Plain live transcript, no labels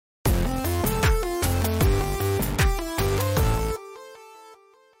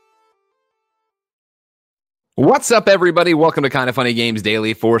What's up, everybody? Welcome to Kind of Funny Games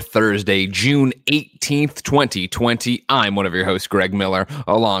Daily for Thursday, June 18th, 2020. I'm one of your hosts, Greg Miller,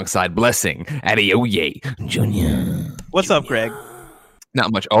 alongside Blessing Adeoye Jr. What's up, Greg?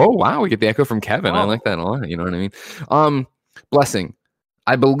 Not much. Oh, wow. We get the echo from Kevin. I like that a lot. You know what I mean? Blessing,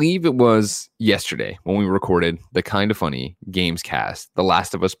 I believe it was yesterday when we recorded the Kind of Funny Games cast, The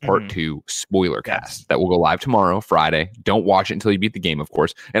Last of Us Part 2 spoiler cast that will go live tomorrow, Friday. Don't watch it until you beat the game, of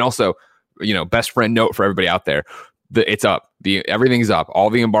course. And also, best friend note for everybody out there. It's up. Everything's up.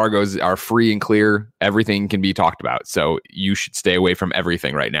 All the embargoes are free and clear. Everything can be talked about. So you should stay away from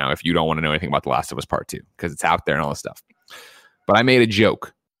everything right now if you don't want to know anything about The Last of Us Part 2, because it's out there and all this stuff. But I made a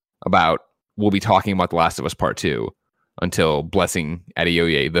joke about we'll be talking about The Last of Us Part 2 until Blessing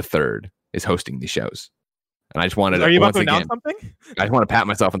Adeoye the Third is hosting these shows. And I just wanted to, Are you about to announce something? I just want to pat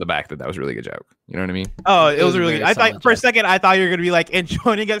myself on the back that was a really good joke. You know what I mean? Oh, it was really good. I thought for a second I thought you were gonna be like, and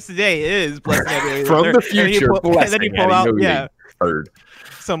joining us today is Blessing Adeoye from the future. And then you pull out, Third.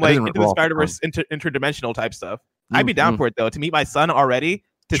 Some like into the Spider-Verse interdimensional type stuff. I'd be down for it though. To meet my son already,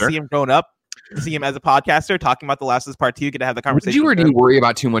 to see him grown up, to see him as a podcaster talking about The Last of Us Part 2, get to have the conversation. Did you worry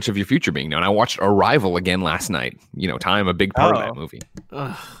about too much of your future being known? I watched Arrival again last night. Time, a big part of that movie.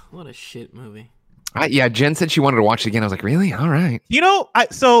 Ugh, what a shit movie. Jen said she wanted to watch it again. I was like, really? All right.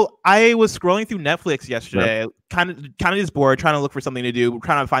 I was scrolling through Netflix yesterday, kind of just bored, trying to look for something to do,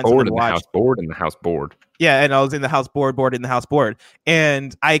 trying to find something to watch. Bored in the house, bored. Yeah, and I was in the house, bored in the house, bored.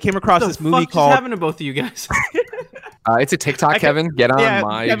 And I came across this movie called... What's happening to both of you guys? It's a TikTok, Kevin. Get on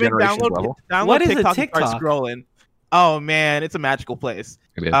my generation's level. Download what is TikTok a TikTok? And start scrolling. Oh, man, it's a magical place.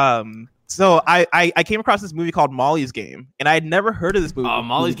 It is. So I came across this movie called Molly's Game, and I had never heard of this movie. Oh,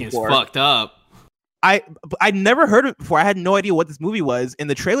 Molly's Game's fucked up. I'd never heard of it before. I had no idea what this movie was, and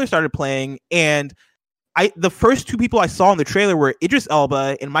the trailer started playing, and the first two people I saw in the trailer were Idris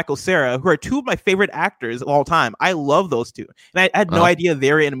Elba and Michael Cera, who are two of my favorite actors of all time. I love those two, and I had no idea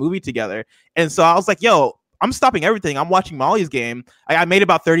they were in a movie together. And so I was like, "Yo, I'm stopping everything. I'm watching Molly's Game." I made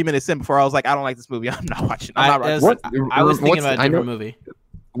about 30 minutes in before I was like, "I don't like this movie. I'm not watching." I was thinking about a different movie.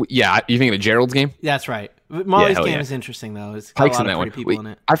 Yeah, you thinking of Gerald's Game? That's right. Molly's Game is interesting though. It's got a lot of pretty people in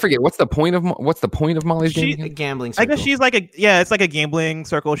it. I forget what's the point of Molly's Game? A gambling circle. I guess she's like it's like a gambling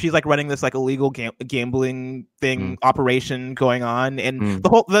circle. She's like running this like illegal gambling thing operation going on, and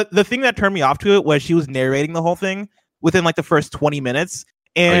the thing that turned me off to it was she was narrating the whole thing within like the first 20 minutes,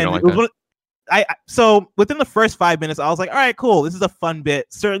 and so within the first 5 minutes, I was like, all right, cool. This is a fun bit.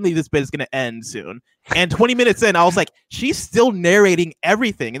 Certainly this bit is going to end soon. And 20 minutes in, I was like, she's still narrating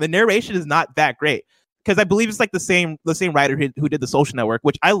everything. And the narration is not that great. Because I believe it's like the same writer who did The Social Network,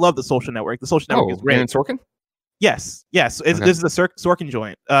 which I love The Social Network. The Social Network is great. Aaron Sorkin? Yes. This is a Sorkin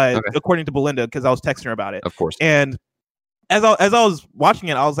joint, according to Belinda, because I was texting her about it. Of course. And as I was watching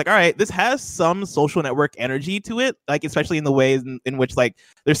it, I was like, all right, this has some Social Network energy to it, like especially in the ways in which like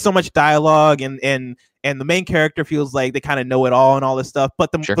there's so much dialogue and the main character feels like they kind of know it all and all this stuff.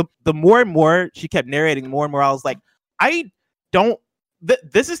 But the more and more she kept narrating, more and more I was like,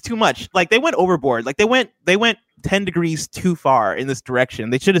 this is too much. Like they went overboard. Like they went 10 degrees too far in this direction.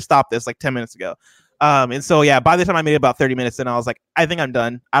 They should have stopped this like 10 minutes ago. And so by the time I made about 30 minutes in, I was like, I think I'm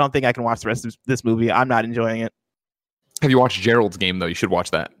done. I don't think I can watch the rest of this movie. I'm not enjoying it. Have you watched Gerald's Game, though? You should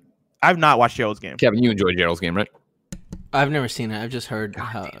watch that. I've not watched Gerald's Game. Kevin, you enjoyed Gerald's Game, right? I've never seen it. I've just heard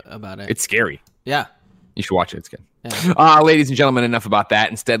about it. It's scary. Yeah. You should watch it. It's good. Yeah. Ladies and gentlemen, enough about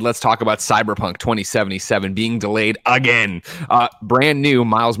that. Instead, let's talk about Cyberpunk 2077 being delayed again. Brand new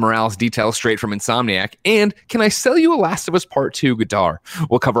Miles Morales details straight from Insomniac. And can I sell you a Last of Us Part 2 guitar?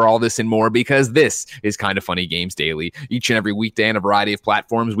 We'll cover all this and more because this is Kind of Funny Games Daily. Each and every weekday on a variety of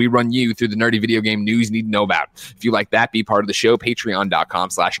platforms, we run you through the nerdy video game news you need to know about. If you like that, be part of the show.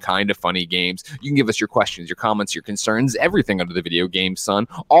 Patreon.com/kindoffunnygames. You can give us your questions, your comments, your concerns, everything under the video game sun,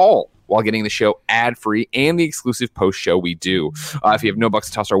 all while getting the show ad-free and the exclusive post-show we do. If you have no bucks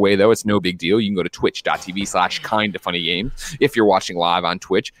to toss our way, though, it's no big deal. You can go to twitch.tv/kindoffunnygames. If you're watching live on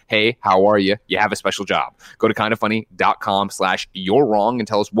Twitch, hey, how are you? You have a special job. Go to kindoffunny.com/you're wrong and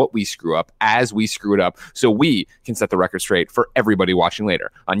tell us what we screw up as we screw it up so we can set the record straight for everybody watching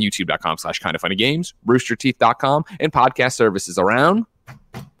later on youtube.com/kindoffunnygames, roosterteeth.com, and podcast services around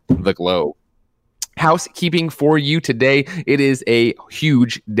the globe. Housekeeping for you today. It is a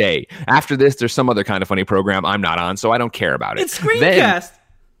huge day. After this, there's some other Kind of Funny program I'm not on, so I don't care about it. It's Screencast.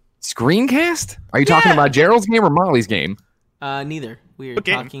 Screencast? Are you talking about Gerald's Game or Molly's Game? Neither. We are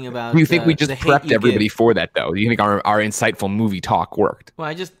talking about. Do you think we just prepped everybody for that, though? Do you think our insightful movie talk worked? Well,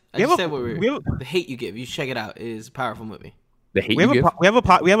 I just said what the hate you give. You should check it out. It is a powerful movie. The hate you give? We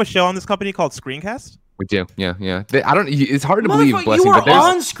have a show on this company called Screencast. We do. Yeah. I don't. It's hard to believe, Blessing. You but were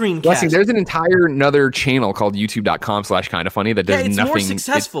on Screencast. Blessing, there's an entire another channel called youtube.com/kindafunny that does it's nothing. More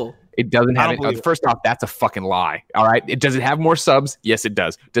successful. It doesn't have it. First off, that's a fucking lie. All right. Does it have more subs? Yes, it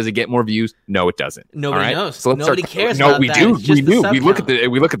does. Does it get more views? No, it doesn't. Nobody knows. So Nobody cares. No, about we that. do. We do. We look at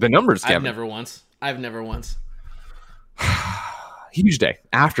the numbers, Kevin. I've never once. Huge day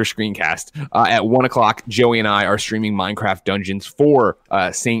after Screencast. At 1:00, Joey and I are streaming Minecraft Dungeons for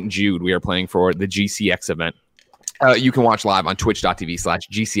St. Jude. We are playing for the GCX event. You can watch live on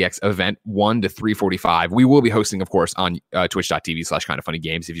twitch.tv/GCX event 1 to 3:45. We will be hosting, of course, on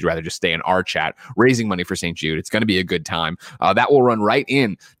twitch.tv/kindafunnygames if you'd rather just stay in our chat, raising money for St. Jude. It's going to be a good time. That will run right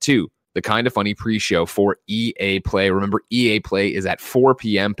into the Kinda Funny pre-show for EA Play. Remember, EA Play is at 4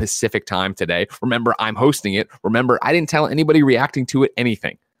 p.m. Pacific time today. Remember, I'm hosting it. Remember, I didn't tell anybody reacting to it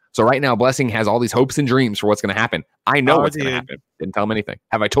anything. So right now, Blessing has all these hopes and dreams for what's going to happen. I know what's going to happen. Didn't tell him anything.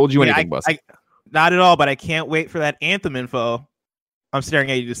 Have I told you anything, Blessing? Not at all, but I can't wait for that Anthem info. I'm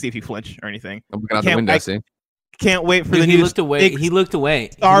staring at you to see if you flinch or anything. I'm looking out the window, see? Can't wait for the news. He looked away.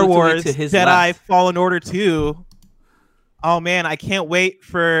 Star Wars Jedi Fallen Order 2. Oh, man, I can't wait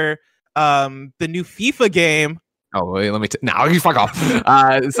for the new FIFA game. Oh, wait, let me... No, you fuck off. So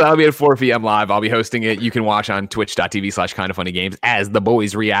that'll be at 4 p.m. live. I'll be hosting it. You can watch on twitch.tv/kindafunnygames as the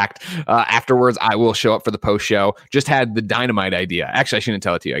boys react. Afterwards, I will show up for the post-show. Just had the dynamite idea. Actually, I shouldn't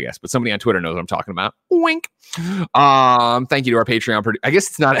tell it to you, I guess, but somebody on Twitter knows what I'm talking about. Wink. Thank you to our Patreon. I guess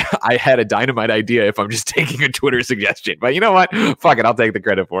it's not... I had a dynamite idea if I'm just taking a Twitter suggestion. But you know what? Fuck it. I'll take the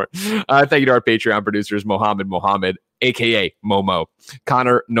credit for it. Thank you to our Patreon producers, Mohammed, a.k.a. Momo,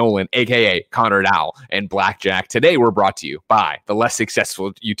 Connor Nolan, a.k.a. Connor Dow, and Blackjack. Today, we're brought to you by the less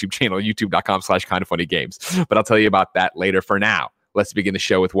successful YouTube channel, youtube.com/kindafunnygames. But I'll tell you about that later. For now, let's begin the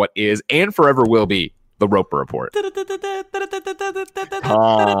show with what is and forever will be the Roper Report.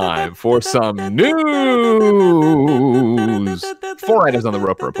 Time for some news. 4 items on the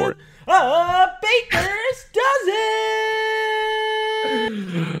Roper Report. Baker's dozen.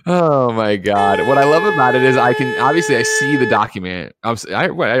 Oh my God. What I love about it is I see the document. I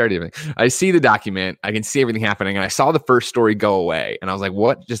see the document. I can see everything happening. And I saw the first story go away. And I was like,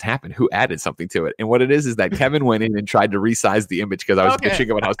 what just happened? Who added something to it? And what it is that Kevin went in and tried to resize the image because I was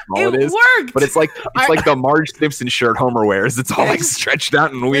bitching about how small it is. Worked. But it's like the Marge Simpson shirt Homer wears. It's all like stretched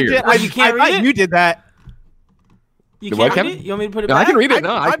out and weird. You can't read it? You did that. You can't read it? You want me to put it back? I can read it.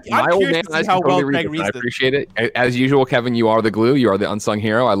 No, my old man, I how well totally read it. I appreciate it. As usual, Kevin, you are the glue. You are the unsung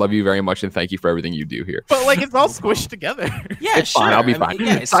hero. I love you very much, and thank you for everything you do here. But it's all squished together. Yeah, it's fine. I'll be fine.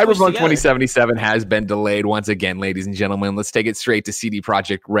 Cyberpunk 2077 has been delayed once again, ladies and gentlemen. Let's take it straight to CD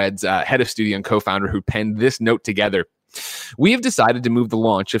Projekt Red's head of studio and co-founder who penned this note together. We have decided to move the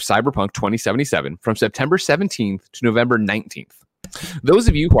launch of Cyberpunk 2077 from September 17th to November 19th. Those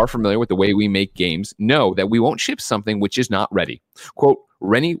of you who are familiar with the way we make games know that we won't ship something which is not ready. Quote,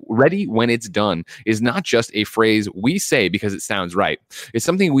 ready when it's done is not just a phrase we say because it sounds right. It's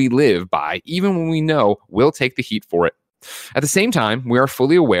something we live by, even when we know we'll take the heat for it. At the same time, we are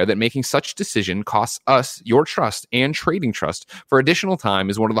fully aware that making such decision costs us your trust, and trading trust for additional time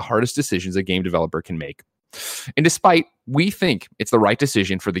is one of the hardest decisions a game developer can make. And despite we think it's the right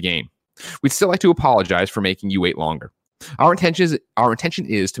decision for the game, we'd still like to apologize for making you wait longer. Our intention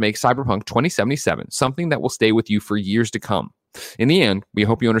is to make Cyberpunk 2077 something that will stay with you for years to come. In the end, we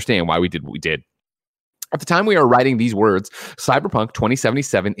hope you understand why we did what we did. At the time we are writing these words, Cyberpunk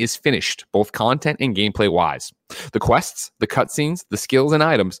 2077 is finished, both content and gameplay-wise. The quests, the cutscenes, the skills and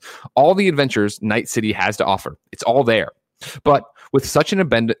items, all the adventures Night City has to offer. It's all there. But with such an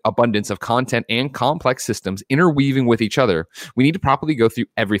abundance of content and complex systems interweaving with each other, we need to properly go through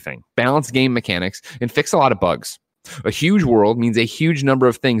everything, balance game mechanics, and fix a lot of bugs. A huge world means a huge number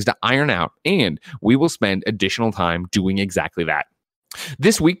of things to iron out, and we will spend additional time doing exactly that.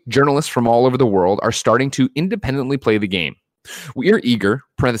 This week, journalists from all over the world are starting to independently play the game. We are eager,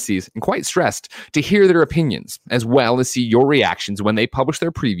 and quite stressed, to hear their opinions, as well as see your reactions when they publish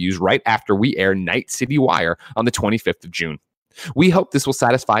their previews right after we air Night City Wire on the 25th of June. We hope this will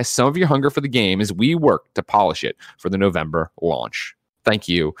satisfy some of your hunger for the game as we work to polish it for the November launch. Thank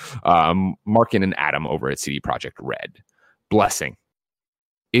you, Markin and Adam over at CD Projekt Red. Blessing.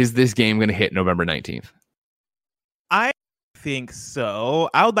 Is this game going to hit November 19th? I think so.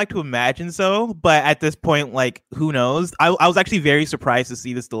 I would like to imagine so, but at this point, who knows? I was actually very surprised to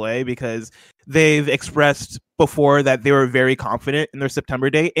see this delay because they've expressed before that they were very confident in their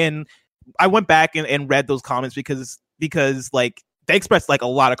September date, and I went back and read those comments because they expressed a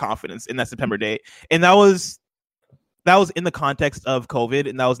lot of confidence in that September date, and that was in the context of COVID,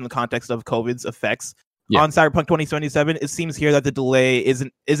 and that was in the context of COVID's effects on Cyberpunk 2077, it seems here that the delay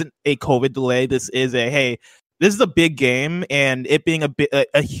isn't a COVID delay. This is this is a big game, and it being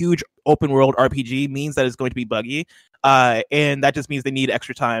a huge open world RPG means that it's going to be buggy, and that just means they need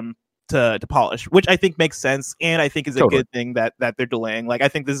extra time to polish, which I think makes sense, and I think is a good thing that they're delaying. Like, I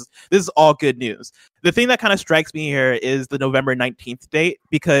think this is all good news. The thing that kind of strikes me here is the November 19th date,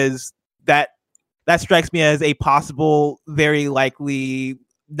 because that strikes me as a possible, very likely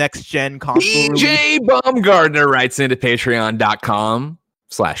next gen console. DJ Baumgartner writes into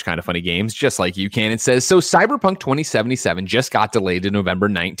patreon.com/kindoffunnygames, just like you can. It says, so Cyberpunk 2077 just got delayed to November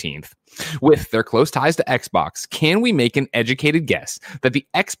 19th. With their close ties to Xbox, can we make an educated guess that the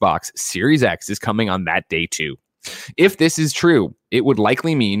Xbox Series X is coming on that day too? If this is true, it would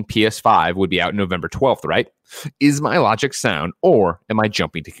likely mean PS5 would be out November 12th, right? Is my logic sound, or am I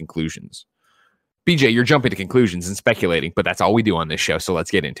jumping to conclusions? BJ, you're jumping to conclusions and speculating, but that's all we do on this show, so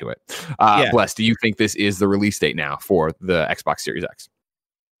let's get into it. Bless, do you think this is the release date now for the Xbox Series X?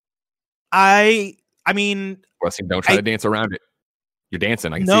 I mean... Blessing, don't try to dance around it. You're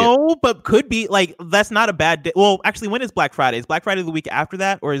dancing. I can see it. No, but could be. Like, that's not a bad day. Well, actually, when is Black Friday? Is Black Friday the week after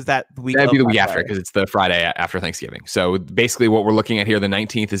that, or is that the week? That'd be the week after, because it's the Friday after Thanksgiving. So basically, what we're looking at here, the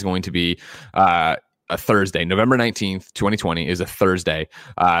 19th is going to be a Thursday. November 19th, 2020 is a Thursday.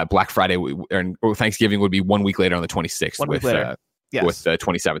 Black Friday or Thanksgiving would be 1 week later on the 26th, with the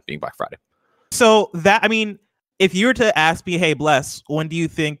 27th being Black Friday. So that, I mean, if you were to ask me, hey, Bless, when do you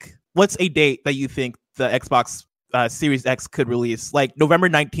think? What's a date that you think the Xbox Series X could release? Like, November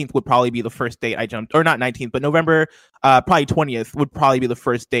 19th would probably be the first date I jumped, or not 19th, but November probably 20th would probably be the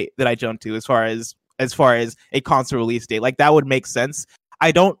first date that I jumped to as far as a console release date. Like, that would make sense.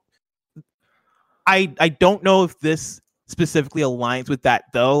 I don't know if this specifically aligns with that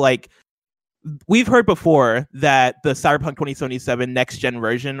though. Like, we've heard before that the Cyberpunk 2077 next gen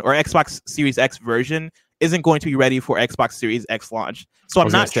version or Xbox Series X version isn't going to be ready for Xbox Series X launch. So I'm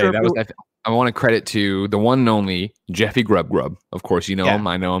not sure. I want to credit to the one and only Jeffy Grub. Of course, you know him.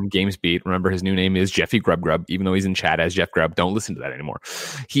 I know him. Games Beat. Remember, his new name is Jeffy Grub. Even though he's in chat as Jeff Grubb, don't listen to that anymore.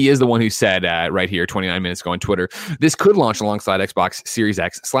 He is the one who said right here, 29 minutes ago on Twitter, this could launch alongside Xbox Series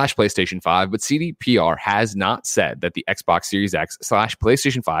X/PlayStation 5, but CDPR has not said that the Xbox Series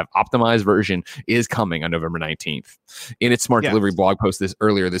X/PlayStation 5 optimized version is coming on November 19th. In its Smart Delivery blog post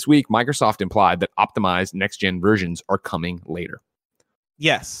earlier this week, Microsoft implied that optimized next-gen versions are coming later.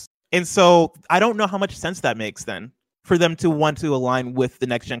 Yes. And so I don't know how much sense that makes then for them to want to align with the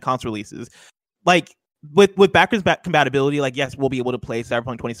next gen console releases. Like, with backwards compatibility, like, yes, we'll be able to play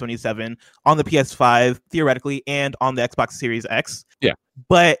Cyberpunk 2077 on the PS5 theoretically and on the Xbox Series X. Yeah.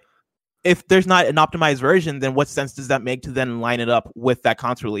 But if there's not an optimized version, then what sense does that make to then line it up with that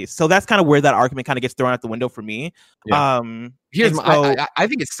console release? So that's kind of where that argument kind of gets thrown out the window for me. Yeah. I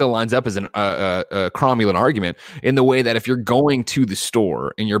think it still lines up as a cromulent argument in the way that if you're going to the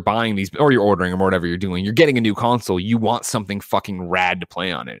store and you're buying these, or you're ordering, or whatever you're doing, you're getting a new console, you want something fucking rad to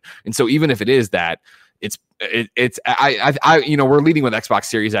play on it. And so even if it is that, we're leading with Xbox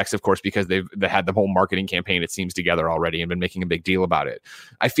Series X, of course, because they had the whole marketing campaign, it seems, together already and been making a big deal about it.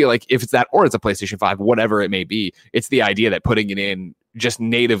 I feel like if it's that, or it's a PlayStation 5, whatever it may be, it's the idea that putting it in just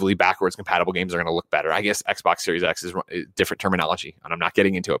natively backwards compatible games are going to look better. I guess Xbox Series X is different terminology, and I'm not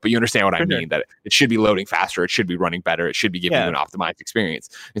getting into it, but you understand what I mean, that it should be loading faster, it should be running better, it should be giving you an optimized experience.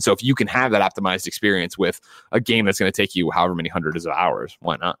 And so if you can have that optimized experience with a game that's going to take you however many hundreds of hours,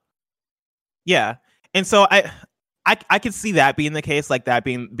 why not? Yeah. And so I could see that being the case, like that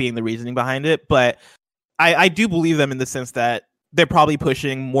being the reasoning behind it. But I do believe them in the sense that they're probably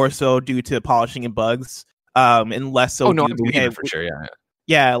pushing more so due to polishing and bugs, and less so. Oh no, I believe it for sure. Yeah.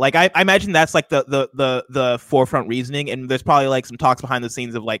 Yeah, like I imagine that's like the forefront reasoning, and there's probably like some talks behind the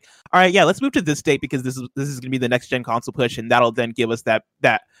scenes of like, all right, yeah, let's move to this date because this is going to be the next gen console push, and that'll then give us that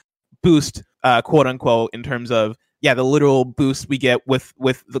boost, quote unquote, in terms of the literal boost we get with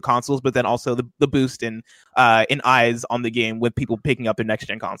the consoles, but then also the boost in eyes on the game with people picking up their next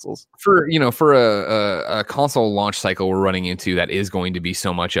gen consoles. For a console launch cycle we're running into that is going to be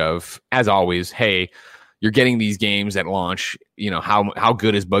so much of, as always, hey, you're getting these games at launch. How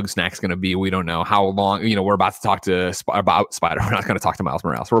good is Bugsnax going to be? We don't know. How long? We're about to talk about Spider. We're not going to talk to Miles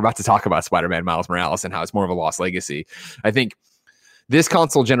Morales. We're about to talk about Spider-Man Miles Morales and how it's more of a lost legacy. I think this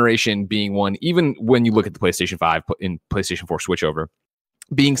console generation being one, even when you look at the PlayStation 5 and PlayStation 4 switchover,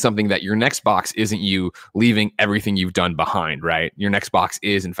 being something that your next box isn't you leaving everything you've done behind, right? Your next box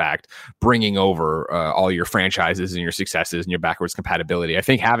is, in fact, bringing over all your franchises and your successes and your backwards compatibility. I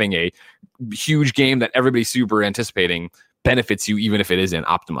think having a huge game that everybody's super anticipating benefits you, even if it isn't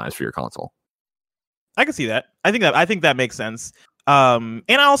optimized for your console. I can see that. I think that makes sense. And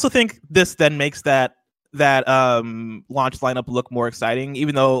I also think this then makes that that launch lineup look more exciting,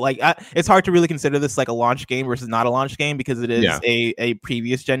 even though like it's hard to really consider this like a launch game versus not a launch game because it is a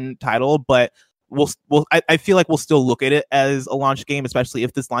previous gen title, but I feel like we'll still look at it as a launch game, especially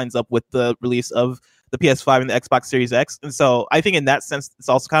if this lines up with the release of the PS5 and the Xbox Series X. And so I think in that sense it's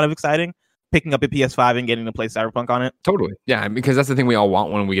also kind of exciting picking up a PS5 and getting to play Cyberpunk on it. Totally. Yeah, because that's the thing we all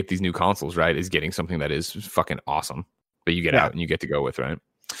want when we get these new consoles, right? Is getting something that is fucking awesome that you get out and you get to go with, right?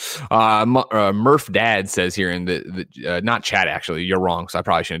 Murph Dad says here in the not chat, actually, you're wrong, so I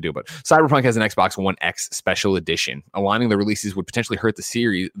probably shouldn't do it, but Cyberpunk has an Xbox One X special edition. Aligning the releases would potentially hurt the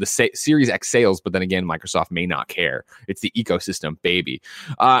Series X sales, but then again, Microsoft may not care. It's the ecosystem, baby.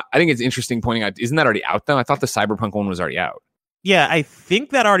 I think it's interesting pointing out, isn't that already out though? I thought the Cyberpunk one was already out. Yeah, I think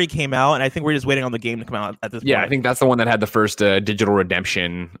that already came out, and I think we're just waiting on the game to come out at this point. Yeah, I think that's the one that had the first digital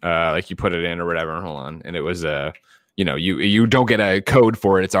redemption, like you put it in or whatever. Hold on. And it was you don't get a code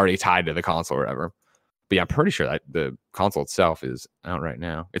for it. It's already tied to the console or whatever. But yeah, I'm pretty sure that the console itself is out right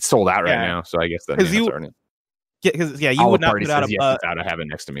now. It's sold out right now, so I guess that means it's already. Yeah, because you would not put out it's out. I have it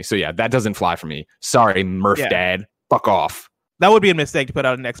next to me. So yeah, that doesn't fly for me. Sorry, Murph Dad. Fuck off. That would be a mistake to put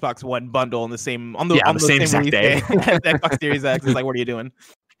out an Xbox One bundle on the same same exact day. Xbox Series X. It's like, what are you doing?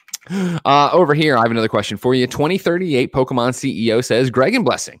 Over here, I have another question for you. 2038 Pokemon CEO says, Greg and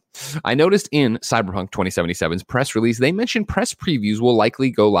Blessing, I noticed in Cyberpunk 2077's press release, they mentioned press previews will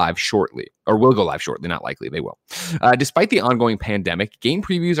go live shortly, not likely, they will. Despite the ongoing pandemic, game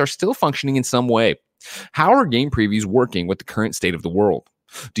previews are still functioning in some way. How are game previews working with the current state of the world?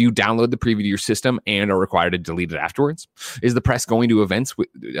 Do you download the preview to your system and are required to delete it afterwards? Is the press going to events with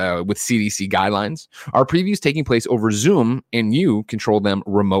CDC guidelines? Are previews taking place over Zoom and you control them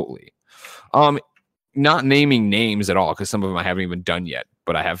remotely? Not naming names at all because some of them I haven't even done yet.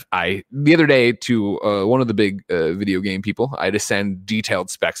 But I the other day to one of the big video game people, I had to send detailed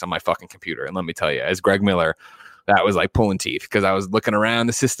specs on my fucking computer. And let me tell you, as Greg Miller, that was like pulling teeth because I was looking around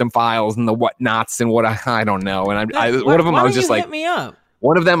the system files and the whatnots and what I don't know. And one of them I was just like, hit me up.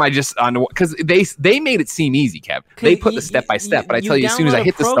 One of them I just because they made it seem easy, Kev. They put the step by step, but I tell you, as soon as I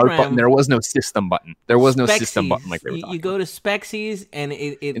hit the start button, there was no system button. There was no system button like they were talking. You go to Spexies and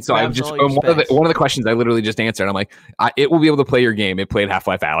it and so I just one of the questions I literally just answered. I'm like, it will be able to play your game. It played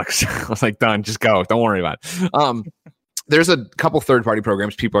Half-Life Alyx. I was like, done. Just go. Don't worry about it. There's a couple third-party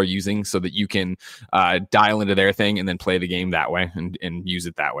programs people are using so that you can dial into their thing and then play the game that way and use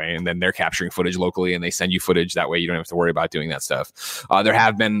it that way. And then they're capturing footage locally and they send you footage that way. You don't have to worry about doing that stuff. There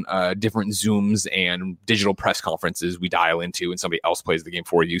have been different Zooms and digital press conferences we dial into and somebody else plays the game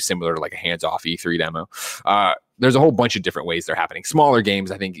for you, similar to like a hands-off E3 demo. There's a whole bunch of different ways they're happening. Smaller games,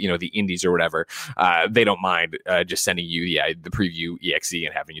 I think, the indies or whatever, they don't mind just sending you the preview EXE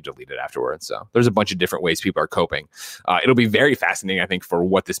and having you delete it afterwards. So there's a bunch of different ways people are coping. It'll be very fascinating, I think, for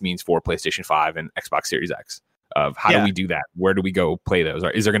what this means for PlayStation 5 and Xbox Series X. Of how do we do that? Where do we go play those?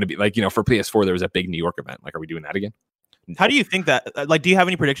 Or is there going to be for PS4, there was a big New York event. Like, are we doing that again? How do you think that? Do you have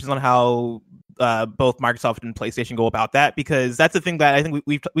any predictions on how both Microsoft and PlayStation go about that? Because that's the thing that I think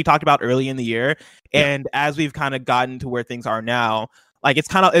we talked about early in the year, and as we've kind of gotten to where things are now, like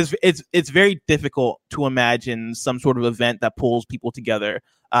it's very difficult to imagine some sort of event that pulls people together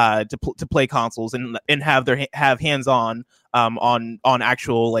to play consoles and have hands on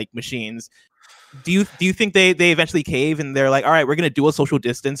actual like machines. Do you think they eventually cave and they're like, all right, we're going to do a social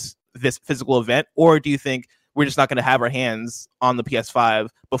distance this physical event, or do you think we're just not going to have our hands on the PS5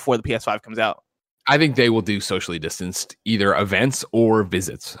 before the PS5 comes out? I think they will do socially distanced either events or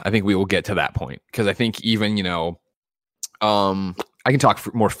visits. I think we will get to that point because I think even, I can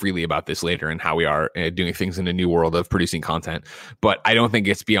talk more freely about this later and how we are doing things in a new world of producing content, but I don't think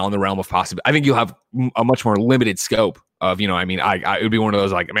it's beyond the realm of possible. I think you'll have a much more limited scope of, it would be one of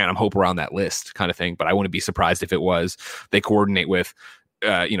those like, man, I'm hope we're on that list kind of thing, but I wouldn't be surprised if it was, they coordinate with,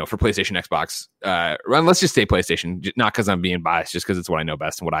 for PlayStation, Xbox, let's just say PlayStation, not because I'm being biased, just because it's what I know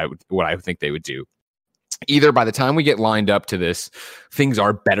best and what I think they would do. Either by the time we get lined up to this, things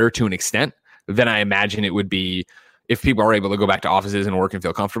are better to an extent, then I imagine it would be, if people are able to go back to offices and work and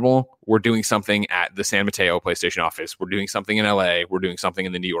feel comfortable, we're doing something at the San Mateo PlayStation office, we're doing something in LA, we're doing something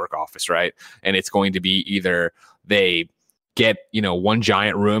in the New York office, right? And it's going to be either they get one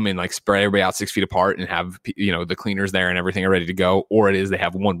giant room and like spread everybody out 6 feet apart and have the cleaners there and everything are ready to go, or it is they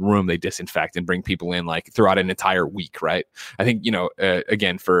have one room they disinfect and bring people in like throughout an entire week, right? I think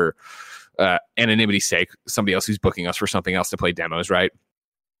again, for anonymity's sake, somebody else who's booking us for something else to play demos, right?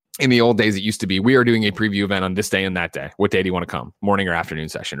 In the old days, it used to be, we are doing a preview event on this day and that day. What day do you want to come? Morning or afternoon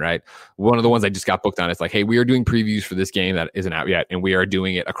session, right? One of the ones I just got booked on is like, hey, we are doing previews for this game that isn't out yet, and we are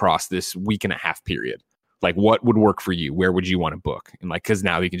doing it across this week and a half period. Like, what would work for you? Where would you want to book? And like, because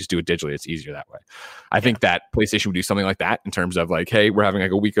now you can just do it digitally. It's easier that way. I think that PlayStation would do something like that in terms of like, hey, we're having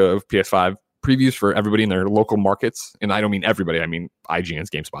like a week of PS5 previews for everybody in their local markets. And I don't mean everybody. I mean IGN's,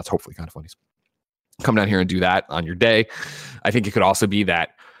 GameSpot's, hopefully Kind of Funnies. Come down here and do that on your day. I think it could also be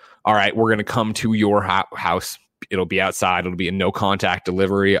that, all right, we're going to come to your house. It'll be outside. It'll be a no contact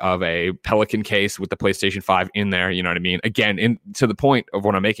delivery of a Pelican case with the PlayStation 5 in there. You know what I mean? Again, to the point of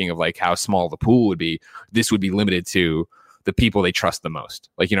what I'm making of like how small the pool would be, this would be limited to the people they trust the most.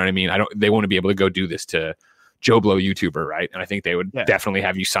 Like, you know what I mean? They want to be able to go do this to Joe Blow YouTuber, right? And I think they would definitely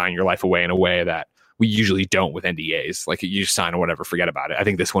have you sign your life away in a way that we usually don't with NDAs. Like, you just sign or whatever, forget about it. I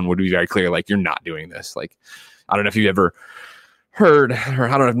think this one would be very clear. Like, you're not doing this. Like, I don't know if you've ever heard, or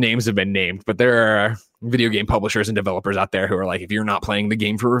I don't know if names have been named, but there are video game publishers and developers out there who are like, if you're not playing the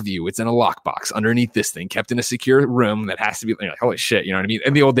game for review, it's in a lockbox underneath this thing, kept in a secure room that has to be, like, holy shit, you know what I mean?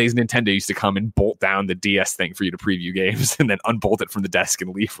 In the old days, Nintendo used to come and bolt down the DS thing for you to preview games and then unbolt it from the desk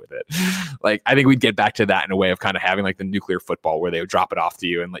and leave with it. Like, I think we'd get back to that in a way of kind of having like the nuclear football where they would drop it off to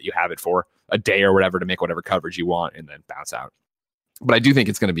you and let you have it for a day or whatever to make whatever coverage you want and then bounce out. But I do think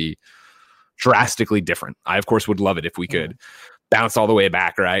it's going to be drastically different. I, of course, would love it if we could bounce all the way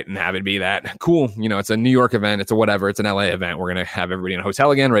back, right? And have it be that cool. You know, it's a New York event. It's a whatever. It's an LA event. We're going to have everybody in a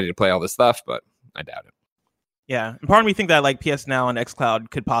hotel again, ready to play all this stuff, but I doubt it. Yeah. And part of me think that like PS Now and xCloud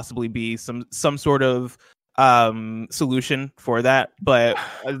could possibly be some sort of solution for that. But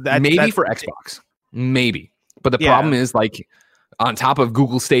maybe for Xbox. Maybe. But the problem is like on top of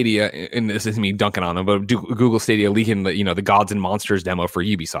Google Stadia, and this is me dunking on them, but Google Stadia leaking the Gods and Monsters demo for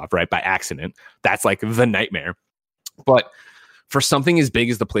Ubisoft, right? By accident. That's like the nightmare. But for something as big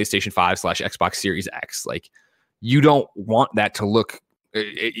as the PlayStation 5/Xbox Series X, like, you don't want that to look,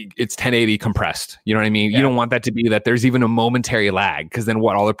 it's 1080 compressed. You know what I mean? Yeah. You don't want that to be that there's even a momentary lag, because then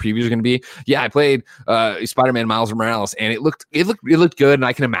all the previews are going to be, I played Spider-Man Miles Morales and it looked good, and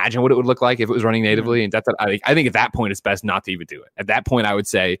I can imagine what it would look like if it was running natively. And I think at that point it's best not to even do it. At that point, I would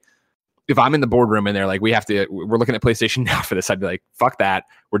say, if I'm in the boardroom and they're like, we're looking at PlayStation Now for this, I'd be like, fuck that.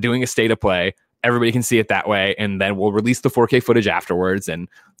 We're doing a state of play. Everybody can see it that way, and then we'll release the 4K footage afterwards, and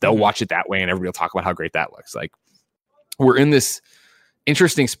they'll watch it that way, and everybody will talk about how great that looks. Like, we're in this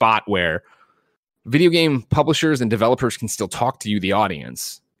interesting spot where video game publishers and developers can still talk to you, the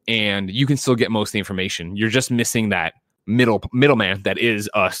audience, and you can still get most of the information. You're just missing that middleman that is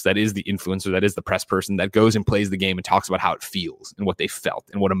us, that is the influencer, that is the press person that goes and plays the game and talks about how it feels and what they felt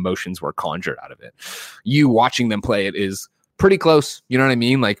and what emotions were conjured out of it. You watching them play it is pretty close. You know what I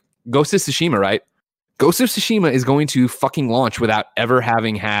mean? Like, Ghost of Tsushima, right? Ghost of Tsushima is going to fucking launch without ever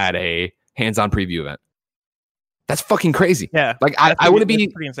having had a hands-on preview event. That's fucking crazy. Yeah. Like, I wouldn't be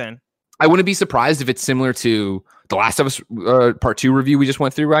pretty insane. I wouldn't be surprised if it's similar to The Last of Us Part 2 review we just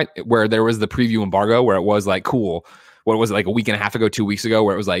went through, right? Where there was the preview embargo, where it was like, cool. What was it, like a week and a half ago, 2 weeks ago,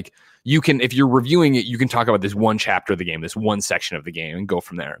 where it was like, if you're reviewing it, you can talk about this one chapter of the game, this one section of the game, and go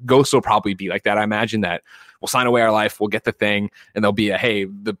from there. Ghost will probably be like that. I imagine that we'll sign away our life, we'll get the thing, and there'll be hey,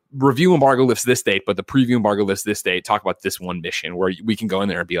 the review embargo lifts this date, but the preview embargo lifts this date. Talk about this one mission where we can go in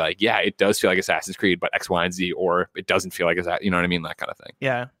there and be like, yeah, it does feel like Assassin's Creed, but X, Y, and Z, or it doesn't feel like that. You know what I mean? That kind of thing.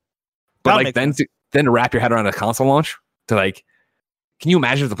 Yeah. But like then to wrap your head around a console launch, to like, can you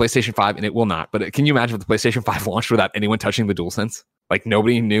imagine if the PlayStation 5, and it will not, but can you imagine if the PlayStation 5 launched without anyone touching the DualSense? Like,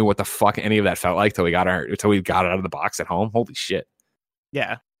 nobody knew what the fuck any of that felt like till we got it out of the box at home. Holy shit.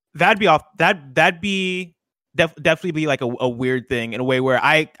 Yeah. That'd be definitely be like a weird thing in a way where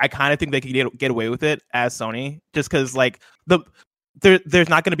I kind of think they could get away with it as Sony, just because like there's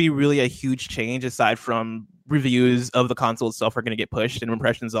not going to be really a huge change aside from reviews of the console itself are going to get pushed, and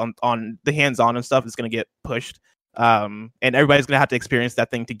impressions on the hands-on and stuff is going to get pushed. And everybody's gonna have to experience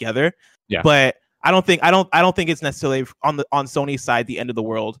that thing together. Yeah. But I don't think it's necessarily on Sony's side the end of the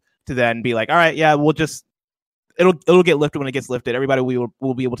world to then be like, all right, yeah, we'll just it'll get lifted when it gets lifted. Everybody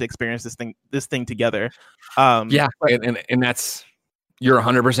will be able to experience this thing together. Yeah, and that's, you're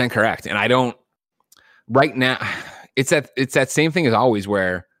 100% correct. And I don't right now. It's that same thing as always,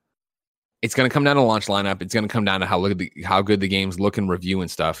 where it's going to come down to launch lineup. It's going to come down to how good the games look and review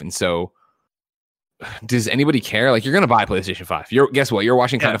and stuff. And so, does anybody care? Like, you're going to buy a PlayStation 5. Guess what? You're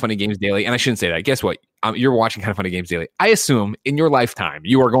watching Kind of Funny Games Daily. And I shouldn't say that. Guess what? You're watching Kind of Funny Games Daily. I assume in your lifetime,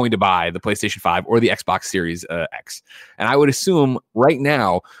 you are going to buy the PlayStation 5 or the Xbox Series X. And I would assume right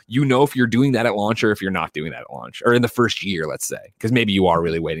now, if you're doing that at launch or if you're not doing that at launch, or in the first year, let's say, because maybe you are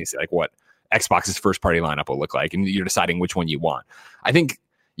really waiting to see like what Xbox's first party lineup will look like, and you're deciding which one you want. I think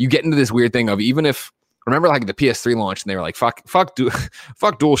you get into this weird thing of, even if, remember like the PS3 launch, and they were like, fuck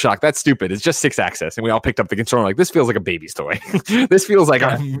DualShock, that's stupid. It's just 6-axis. And we all picked up the controller like, this feels like a baby's toy. This feels like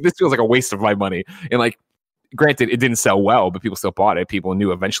a waste of my money. And like, granted, it didn't sell well, but people still bought it. People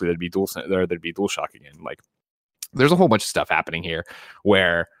knew eventually there'd be DualShock again. Like, there's a whole bunch of stuff happening here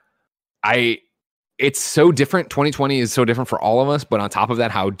where it's so different. 2020 is so different for all of us, but on top of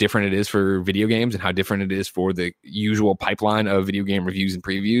that, how different it is for video games and how different it is for the usual pipeline of video game reviews and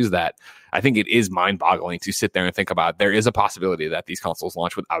previews, that I think it is mind-boggling to sit there and think about there is a possibility that these consoles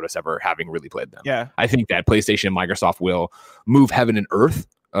launch without us ever having really played them. Yeah. I think that PlayStation and Microsoft will move heaven and earth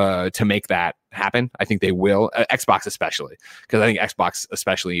to make that happen. I think they will. Xbox especially, because I think Xbox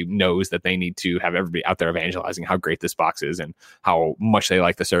especially knows that they need to have everybody out there evangelizing how great this box is and how much they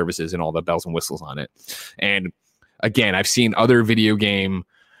like the services and all the bells and whistles on it. And again, I've seen other video game.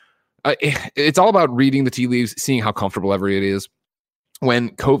 It's all about reading the tea leaves, seeing how comfortable everybody is.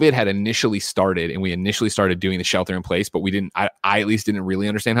 When COVID had initially started and we initially started doing the shelter in place, but we didn't, I at least didn't really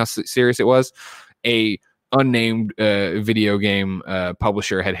understand how serious it was. A unnamed video game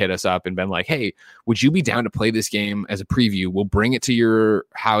publisher had hit us up and been like, hey, would you be down to play this game as a preview? We'll bring it to your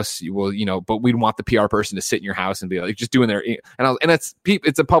house. But we'd want the PR person to sit in your house and be like, just doing their, and it's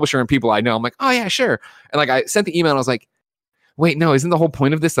a publisher and people I know. I'm like, oh yeah, sure. And like, I sent the email and I was like, wait, no, isn't the whole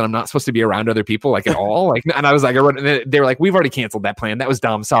point of this that I'm not supposed to be around other people like at all? Like, and I was like, they were like, we've already canceled that plan. That was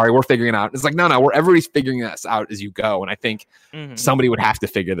dumb. Sorry, we're figuring it out. It's like, no, everybody's figuring this out as you go. And I think somebody would have to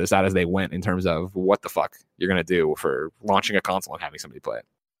figure this out as they went in terms of what the fuck you're going to do for launching a console and having somebody play it.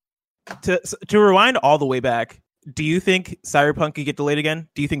 To rewind all the way back, do you think Cyberpunk could get delayed again?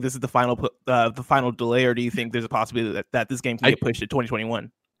 Do you think this is the final delay, or do you think there's a possibility that this game can get pushed to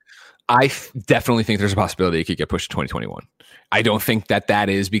 2021? I definitely think there's a possibility it could get pushed to 2021. I don't think that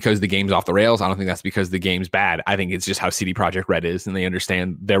is because the game's off the rails. I don't think that's because the game's bad. I think it's just how CD Projekt Red is, and they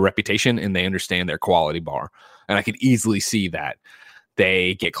understand their reputation and they understand their quality bar. And I could easily see that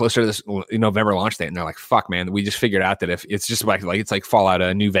they get closer to this November launch date and they're like, fuck, man, we just figured out that if it's just like it's like Fallout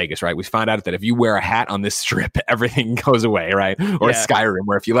New Vegas, right? We found out that if you wear a hat on this strip, everything goes away, right? Or Skyrim,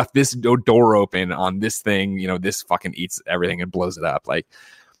 where if you left this door open on this thing, this fucking eats everything and blows it up. Like,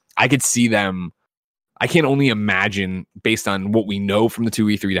 I could see them. I can only imagine, based on what we know from the 2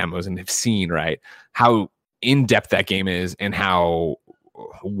 E3 demos and have seen, right, how in-depth that game is and how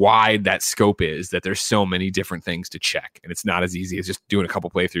wide that scope is, that there's so many different things to check. And it's not as easy as just doing a couple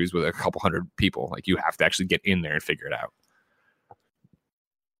playthroughs with a couple hundred people. Like, you have to actually get in there and figure it out.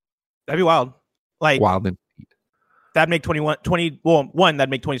 That'd be wild. Like, wild. That'd make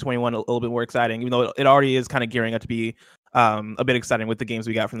 2021 a little bit more exciting, even though it already is kind of gearing up to be a bit exciting with the games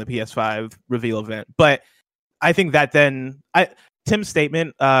we got from the PS5 reveal event. But I think that Tim's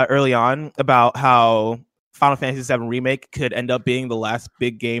statement early on about how Final Fantasy VII Remake could end up being the last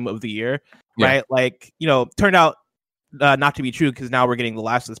big game of the year, right? Like, turned out not to be true, because now we're getting The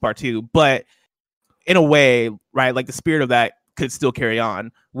Last of Us Part 2. But in a way, right, like the spirit of that could still carry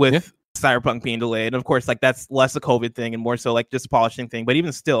on with Cyberpunk being delayed. And of course, like, that's less a COVID thing and more so like just a polishing thing. But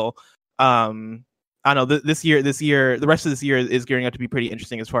even still, I don't know, this year, the rest of this year is gearing up to be pretty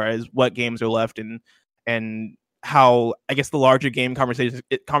interesting as far as what games are left and how, I guess, the larger game conversation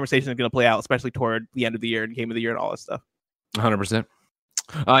is going to play out, especially toward the end of the year and game of the year and all that stuff. 100%.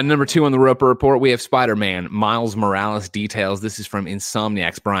 Number 2 on the Roper Report, we have Spider-Man Miles Morales details. This is from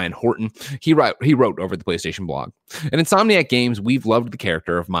Insomniac's Brian Horton. He wrote over the PlayStation blog. At Insomniac Games, we've loved the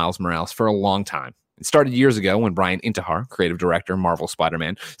character of Miles Morales for a long time. It started years ago when Brian Intihar, creative director, Marvel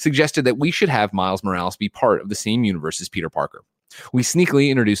Spider-Man, suggested that we should have Miles Morales be part of the same universe as Peter Parker. We sneakily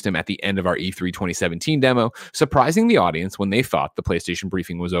introduced him at the end of our E3 2017 demo, surprising the audience when they thought the PlayStation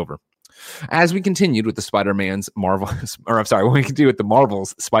briefing was over. As we continued with the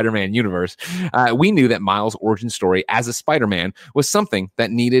Marvel's Spider-Man universe, we knew that Miles' origin story as a Spider-Man was something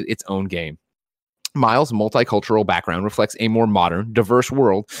that needed its own game. Miles' multicultural background reflects a more modern, diverse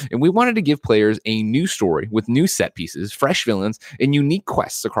world, and we wanted to give players a new story with new set pieces, fresh villains, and unique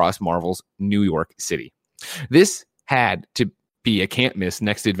quests across Marvel's New York City. This had to be a can't-miss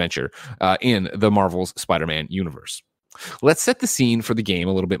next adventure in the Marvel's Spider-Man universe. Let's set the scene for the game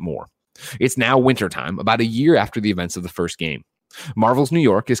a little bit more. It's now wintertime, about a year after the events of the first game. Marvel's New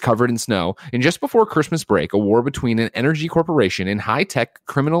York is covered in snow, and just before Christmas break, a war between an energy corporation and high-tech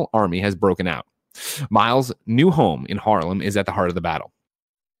criminal army has broken out. Miles' new home in Harlem is at the heart of the battle.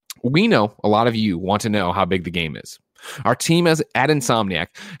 We know a lot of you want to know how big the game is. Our team at Insomniac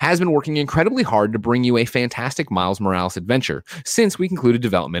has been working incredibly hard to bring you a fantastic Miles Morales adventure since we concluded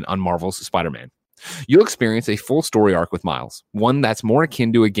development on Marvel's Spider-Man. You'll experience a full story arc with Miles, one that's more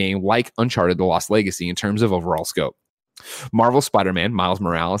akin to a game like Uncharted: The Lost Legacy in terms of overall scope. Marvel's Spider-Man, Miles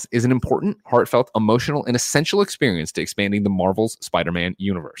Morales, is an important, heartfelt, emotional, and essential experience to expanding the Marvel's Spider-Man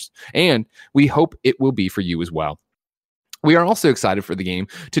universe. And we hope it will be for you as well. We are also excited for the game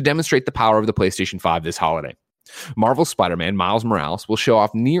to demonstrate the power of the PlayStation 5 this holiday. Marvel's Spider-Man Miles Morales will show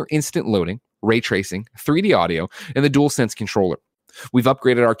off near instant loading, ray tracing, 3D audio, and the DualSense controller. We've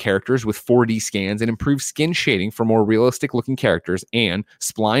upgraded our characters with 4D scans and improved skin shading for more realistic looking characters and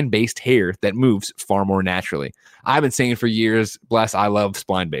spline-based hair that moves far more naturally. I've been saying for years, bless, I love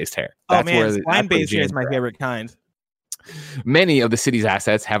spline-based hair. Spline-based hair is my favorite kind. Many of the city's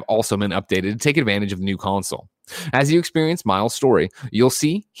assets have also been updated to take advantage of the new console. As you experience Miles' story, you'll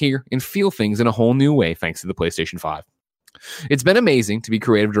see, hear, and feel things in a whole new way thanks to the PlayStation 5. It's been amazing to be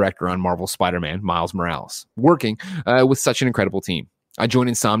creative director on Marvel's Spider-Man Miles Morales, working with such an incredible team. I joined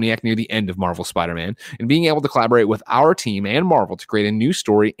Insomniac near the end of Marvel's Spider-Man, and being able to collaborate with our team and Marvel to create a new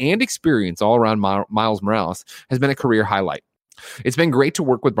story and experience all around Miles Morales has been a career highlight. It's been great to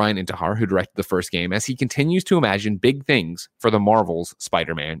work with Brian Intihar, who directed the first game, as he continues to imagine big things for the Marvel's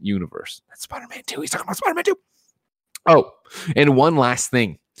Spider-Man universe. That's Spider-Man 2. He's talking about Spider-Man 2. Oh, and one last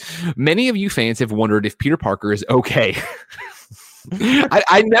thing. Many of you fans have wondered if Peter Parker is okay.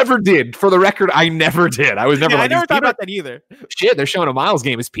 I never did. For the record, I never did. I was never. I never thought about that either. Shit, they're showing a Miles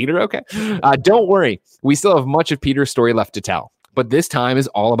game. Is Peter okay? Don't worry. We still have much of Peter's story left to tell. But this time is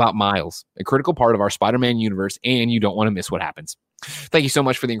all about Miles, a critical part of our Spider-Man universe, and you don't want to miss what happens. Thank you so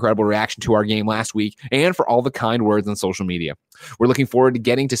much for the incredible reaction to our game last week and for all the kind words on social media. We're looking forward to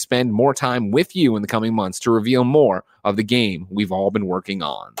getting to spend more time with you in the coming months to reveal more of the game we've all been working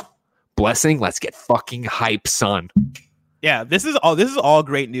on. Blessing, let's get fucking hype, son. Yeah, this is all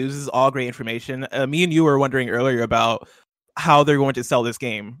great news. This is all great information. Me and you were wondering earlier about how they're going to sell this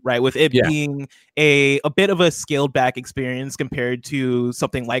game, right? With it being a bit of a scaled back experience compared to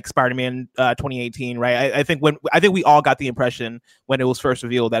something like Spider-Man 2018, right? I think we all got the impression when it was first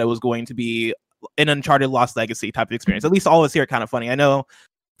revealed that it was going to be an Uncharted Lost Legacy type of experience. At least all of us here are kind of funny. I know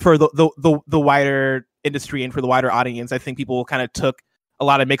for the wider industry and for the wider audience, I think people kind of took a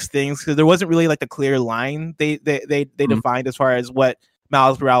lot of mixed things because there wasn't really like a clear line they defined as far as what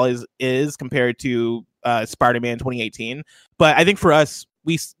Miles Morales is compared to Spider-Man 2018. But I think for us,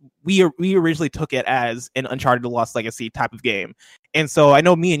 we originally took it as an Uncharted Lost Legacy type of game. And so I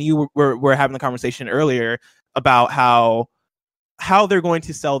know me and you were having the conversation earlier about how they're going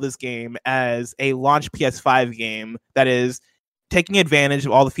to sell this game as a launch PS5 game that is taking advantage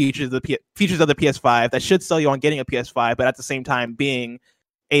of all the features of the PS5 that should sell you on getting a PS5, but at the same time being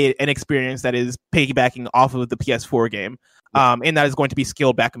an experience that is piggybacking off of the PS4 game. And that is going to be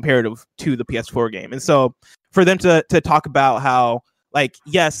scaled back comparative to the PS4 game. And so for them to talk about how, like,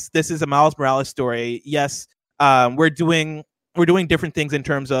 yes, this is a Miles Morales story. Yes, we're doing different things in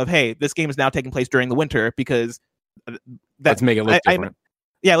terms of, hey, this game is now taking place during the winter because let's make it look different.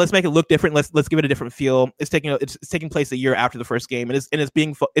 Let's make it look different. Let's give it a different feel. It's taking place a year after the first game, and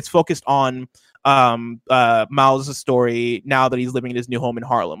it's focused on Miles' story now that he's living in his new home in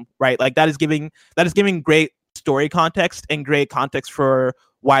Harlem, right? Like that is giving great story context and great context for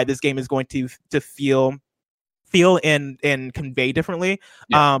why this game is going to feel and convey differently.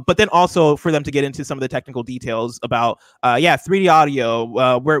 But then also for them to get into some of the technical details about 3D audio.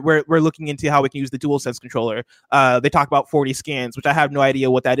 We're looking into how we can use the DualSense controller. They talk about 4D scans, which I have no idea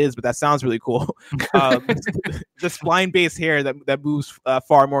what that is, but that sounds really cool. The spline-based hair that moves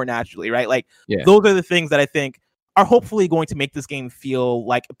far more naturally, right? Like those are the things that I think are hopefully going to make this game feel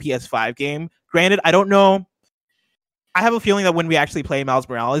like a PS5 game. Granted, I don't know. I have a feeling that when we actually play Miles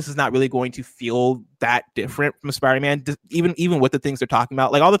Morales, it's not really going to feel that different from Spider-Man, even with the things they're talking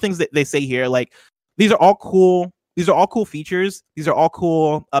about. Like all the things that they say here, like these are all cool. These are all cool features. These are all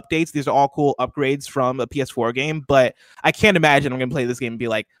cool updates. These are all cool upgrades from a PS4 game. But I can't imagine I'm going to play this game and be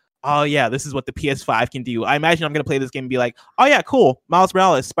like, oh yeah, this is what the PS5 can do. I imagine I'm going to play this game and be like, oh yeah, cool. Miles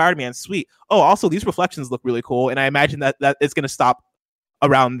Morales, Spider-Man, sweet. Oh, also these reflections look really cool. And I imagine that it's going to stop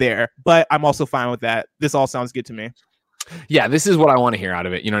around there. But I'm also fine with that. This all sounds good to me. Yeah, this is what I want to hear out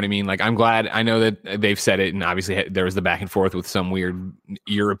of it. You know what I mean? Like, I'm glad. I know that they've said it, and obviously there was the back and forth with some weird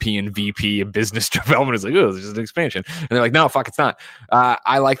European VP of business development. It's like, oh, this is an expansion. And they're like, no, fuck, it's not.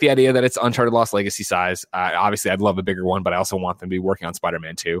 I like the idea that it's Uncharted Lost Legacy size. Obviously, I'd love a bigger one, but I also want them to be working on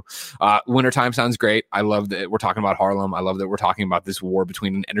Spider-Man 2. Wintertime sounds great. I love that we're talking about Harlem. I love that we're talking about this war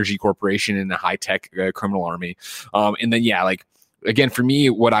between an energy corporation and a high-tech criminal army. And then, like, again, for me,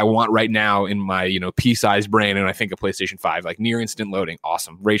 what I want right now in my, pea-sized brain, and I think a PlayStation 5, like near instant loading,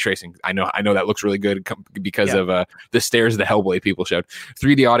 awesome. Ray tracing, I know that looks really good because of the stairs the Hellblade people showed.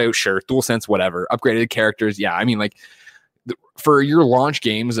 3D audio, sure. DualSense, whatever. Upgraded characters, yeah. I mean, like, for your launch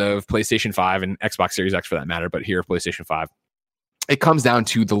games of PlayStation 5 and Xbox Series X for that matter, but here, PlayStation 5, it comes down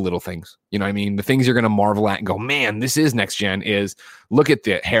to the little things. You know what I mean? The things you're going to marvel at and go, man, this is next gen, is look at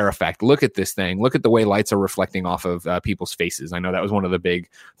the hair effect. Look at this thing. Look at the way lights are reflecting off of people's faces. I know that was one of the big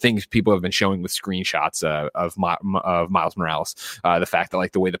things people have been showing with screenshots of Miles Morales. The fact that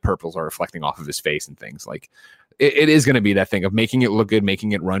like the way the purples are reflecting off of his face and things like it is going to be that thing of making it look good,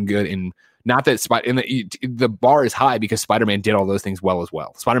 making it run good. And not that the bar is high because Spider-Man did all those things well as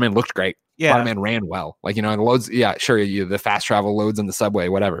well. Spider-Man looked great. Yeah. Spider-Man ran well. Like, you know, the loads, yeah, sure, the fast travel loads on the subway,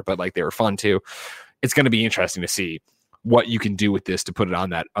 whatever, but like they were fun too. It's going to be interesting to see what you can do with this to put it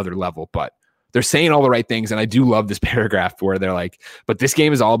on that other level. But they're saying all the right things. And I do love this paragraph where they're like, but this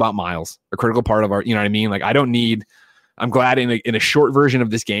game is all about Miles, a critical part of our, you know what I mean? Like, I'm glad in a short version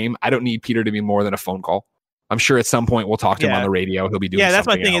of this game, I don't need Peter to be more than a phone call. I'm sure at some point we'll talk to him on the radio. He'll be doing something. Yeah, that's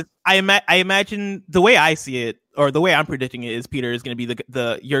my thing. Is I imagine the way I see it, or the way I'm predicting it, is Peter is going to be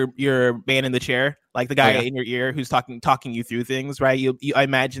your man in the chair, like the guy in your ear who's talking you through things, right? I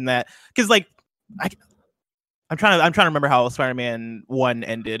imagine that because like I'm trying to remember how Spider-Man 1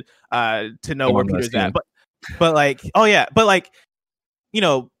 ended to know where Peter's at, but like you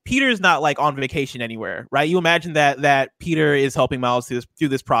know, Peter's not like on vacation anywhere, right? You imagine that Peter is helping Miles through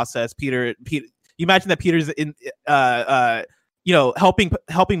this process. You imagine that Peter's in, you know,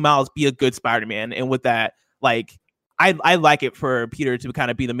 helping Miles be a good Spider-Man, and with that, like, I like it for Peter to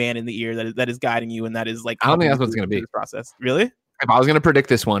kind of be the man in the ear that is guiding you, and that is like. I don't think that's what's going to be this process. Really? If I was going to predict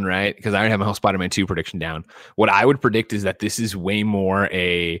this one, right, because I already have my whole Spider-Man 2 prediction down, what I would predict is that this is way more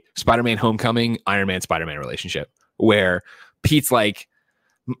a Spider-Man Homecoming, Iron Man Spider-Man relationship, where Pete's like.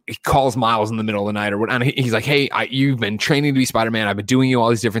 He calls Miles in the middle of the night or what, and he's like, hey, you've been training to be Spider-Man. I've been doing you all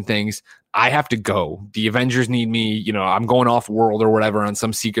these different things. I have to go. The Avengers need me. You know, I'm going off world or whatever on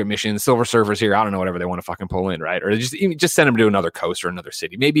some secret mission. Silver Surfer's here. I don't know, whatever they want to fucking pull in, right? Or just send him to another coast or another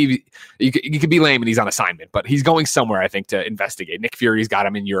city. Maybe you could be lame and he's on assignment, but he's going somewhere, I think, to investigate. Nick Fury's got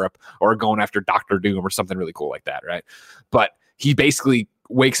him in Europe or going after Doctor Doom or something really cool like that, right? But he basically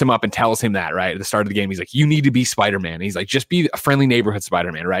wakes him up and tells him that, right, at the start of the game. He's like, you need to be Spider-Man. And he's like, just be a friendly neighborhood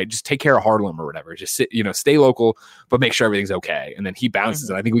Spider-Man, right? Just take care of Harlem or whatever. Just sit, you know, stay local, but make sure everything's okay. And then he bounces.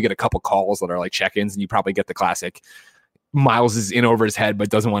 And I think we get a couple calls that are like check-ins, and you probably get the classic Miles is in over his head, but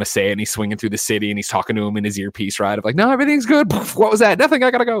doesn't want to say it. And he's swinging through the city and he's talking to him in his earpiece, right? Of like, no, everything's good. What was that? Nothing.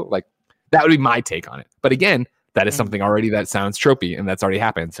 I gotta go. Like, that would be my take on it. But again, that is something already that sounds tropey, and that's already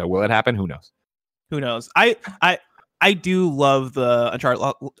happened. So will it happen? Who knows? Who knows? I do love the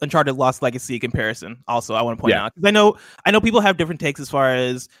Uncharted Lost Legacy comparison. Also, I want to point out, because I know people have different takes as far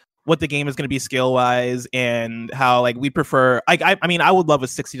as what the game is going to be scale wise, and how like we prefer. I mean, I would love a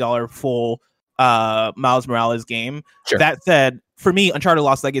 $60 full Miles Morales game. Sure. That said, for me, Uncharted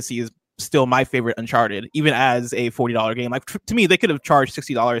Lost Legacy is still my favorite Uncharted, even as a $40 game. Like to me, they could have charged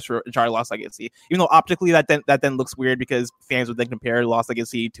 $60 for Uncharted Lost Legacy, even though optically that then looks weird, because fans would then compare Lost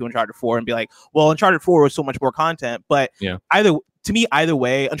Legacy to Uncharted 4 and be like, well, Uncharted 4 was so much more content. But either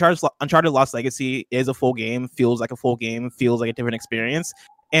way, Uncharted Lost Legacy is a full game, feels like a full game, feels like a different experience.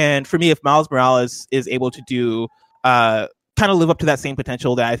 And for me, if Miles Morales is able to do kind of live up to that same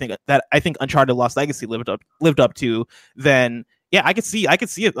potential that I think Uncharted Lost Legacy lived up to, then yeah, I could see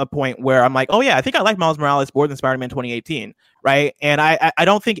a point where I'm like, oh yeah, I think I like Miles Morales more than Spider-Man 2018, right? And I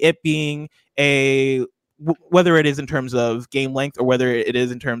don't think it being whether it is in terms of game length or whether it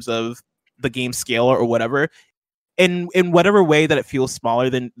is in terms of the game scale or whatever, in whatever way that it feels smaller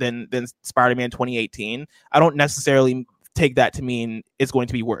than Spider-Man 2018, I don't necessarily take that to mean it's going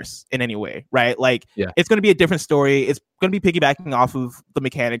to be worse in any way, right? Like, it's going to be a different story. It's going to be piggybacking off of the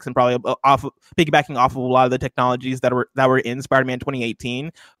mechanics and probably piggybacking off of a lot of the technologies that were in Spider-Man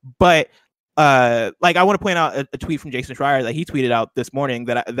 2018. But like, I want to point out a tweet from Jason Schreier that he tweeted out this morning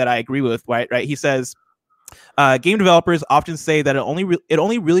that I agree with. Right? He says, game developers often say that it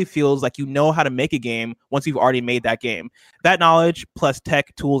only really feels like you know how to make a game once you've already made that game. That knowledge plus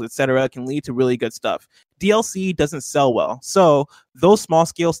tech, tools, etc. can lead to really good stuff. DLC doesn't sell well, so those small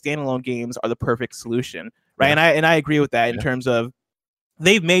scale standalone games are the perfect solution, right? Yeah. And I agree with that in terms of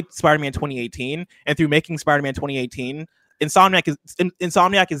they've made Spider-Man 2018, and through making Spider-Man 2018,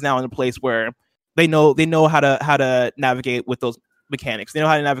 Insomniac is now in a place where they know how to navigate with those mechanics. They know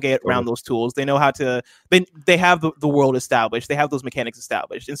how to navigate around those tools. They know how to they have the world established. They have those mechanics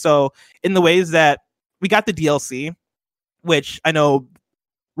established. And so in the ways that we got the DLC, which I know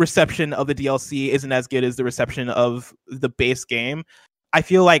reception of the DLC isn't as good as the reception of the base game, I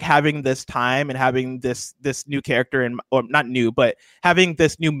feel like having this time and having this new character or not new, but having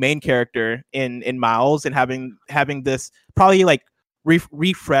this new main character in Miles, and having this probably like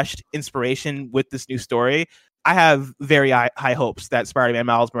refreshed inspiration with this new story, I have very high hopes that Spider-Man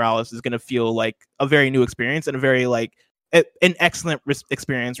Miles Morales is going to feel like a very new experience and a very like an excellent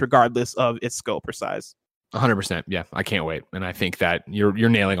experience regardless of its scope or size. 100%. Yeah, I can't wait. And I think that you're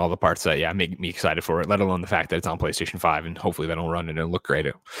nailing all the parts that, make me excited for it, let alone the fact that it's on PlayStation 5 and hopefully that'll run it and look great.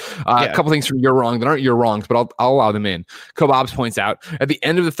 A couple things from You're Wrong that aren't You're Wrongs, but I'll allow them in. Kobobs points out, at the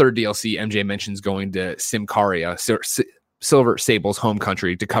end of the third DLC, MJ mentions going to Simcaria, Silver Sable's home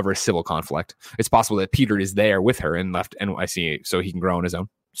country, to cover a civil conflict. It's possible that Peter is there with her and left NYC so he can grow on his own.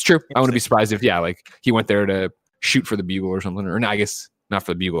 It's true. I wouldn't be surprised if, he went there to shoot for the Bugle or something. Or no, I guess not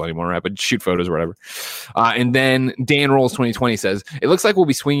for the Bugle anymore, right? But shoot photos or whatever. And then Dan Rolls 2020 says, it looks like we'll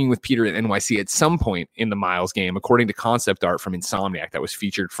be swinging with Peter at NYC at some point in the Miles game, according to concept art from Insomniac that was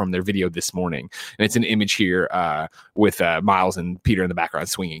featured from their video this morning. And it's an image here with Miles and Peter in the background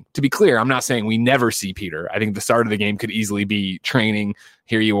swinging. To be clear, I'm not saying we never see Peter. I think the start of the game could easily be training.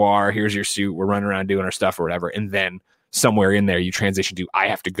 Here you are. Here's your suit. We're running around doing our stuff or whatever. And then somewhere in there, you transition to, I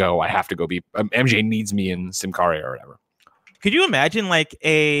have to go be, MJ needs me in Simcaria or whatever. Could you imagine like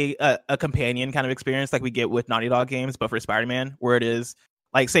a companion kind of experience like we get with Naughty Dog games, but for Spider-Man, where it is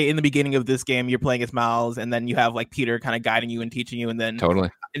like, say in the beginning of this game, you're playing as Miles, and then you have like Peter kind of guiding you and teaching you, and then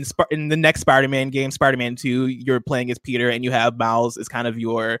totally in the next Spider-Man game, Spider-Man 2, you're playing as Peter, and you have Miles as kind of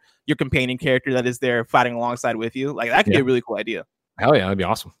your companion character that is there fighting alongside with you. Like that could be a really cool idea. Hell yeah, that'd be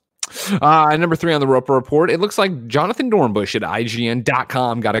awesome. Number 3 on the Roper Report. It looks like Jonathan Dornbush at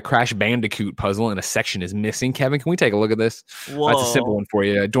IGN.com got a Crash Bandicoot puzzle and a section is missing. Kevin, can we take a look at this? That's a simple one for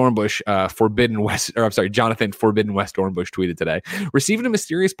you. Dornbush, Jonathan Forbidden West Dornbush tweeted today. Receiving a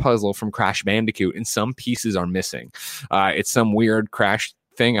mysterious puzzle from Crash Bandicoot and some pieces are missing. It's some weird Crash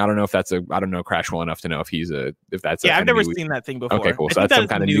thing. I don't know if that's I don't know Crash well enough to know if that's I've never seen that thing before. Okay, cool. So that's some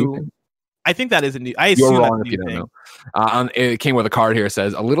kind of new thing. I think that is a new. I assume you're wrong if you don't know. It came with a card here. It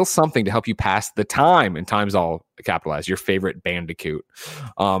says a little something to help you pass the time, and time's all capitalized. Your favorite Bandicoot.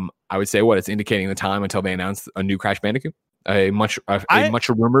 I would say it's indicating the time until they announce a new Crash Bandicoot, a much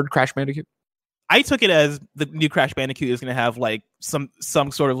rumored Crash Bandicoot. I took it as the new Crash Bandicoot is going to have like some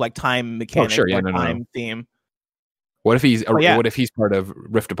sort of like time mechanic, time theme. What if he's what if he's part of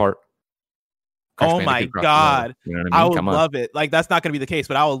Rift Apart? Oh my God. You know what I mean? I would love it. Like that's not going to be the case,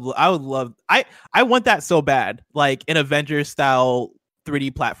 but I would love I want that so bad. Like an Avengers style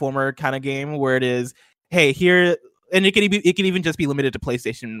 3D platformer kind of game where it is, hey, here, and it can even just be limited to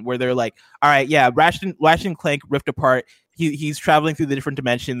PlayStation, where they're like, all right, yeah, Ratchet and Clank Rift Apart. He's traveling through the different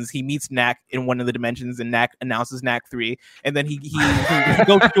dimensions. He meets Knack in one of the dimensions, and Knack announces Knack 3, and then he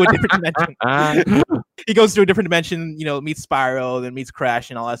goes to a different dimension. He goes to a different dimension, meets Spyro, then meets Crash,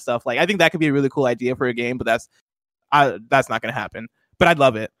 and all that stuff. Like, I think that could be a really cool idea for a game, but that's not going to happen. But I'd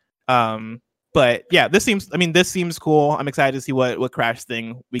love it. But yeah, this seems cool. I'm excited to see what Crash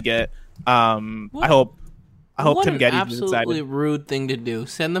thing we get. I hope Tim Geddes is excited. Absolutely rude thing to do.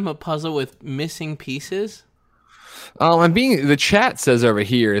 Send them a puzzle with missing pieces. The chat says over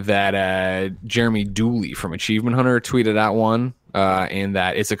here that Jeremy Dooley from Achievement Hunter tweeted out one, and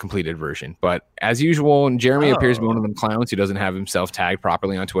that it's a completed version. But as usual, Jeremy appears to be one of them clowns who doesn't have himself tagged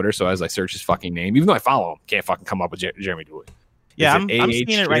properly on Twitter. So as I search his fucking name, even though I follow him, can't fucking come up with Jeremy Dooley. Yeah, I'm seeing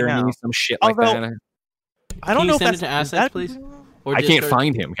it right now. Some shit like that. I don't know if that's to assets, please. Or I can't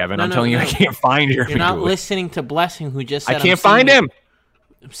find him, Kevin. I'm telling you, I can't find Jeremy You're not Dooley. listening to Blessing, who just said I can't find him.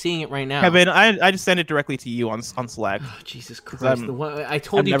 I'm seeing it right now. Kevin, I just sent it directly to you on Slack. Oh, Jesus Christ. I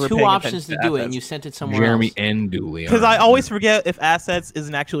told you 2 options to do it, and you sent it somewhere Jeremy else. N. Dooley. Because I always forget if assets is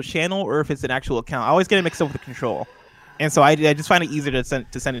an actual channel or if it's an actual account. I always get it mixed up with the control. And so I just find it easier to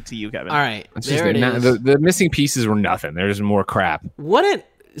send it to you, Kevin. All right. There it is. The missing pieces were nothing. There's more crap.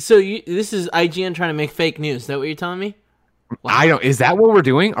 This is IGN trying to make fake news. Is that what you're telling me? Wow. Is that what we're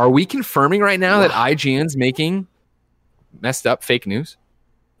doing? Are we confirming right now that IGN's making messed up fake news?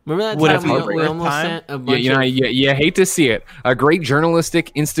 Remember that time we almost sent a bunch of... You hate to see it. A great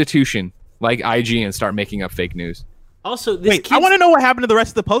journalistic institution like IGN start making up fake news. Also, I want to know what happened to the rest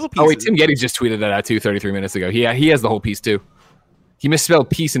of the puzzle pieces. Oh, wait, Tim Geddes just tweeted that out too 33 minutes ago. He has the whole piece too. He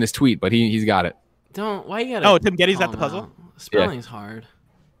misspelled piece in his tweet, but he's got it. Why you gotta... Oh, Tim Geddes got the puzzle? Spelling's hard.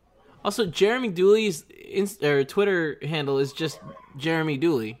 Also, Jeremy Dooley's Twitter handle is just Jeremy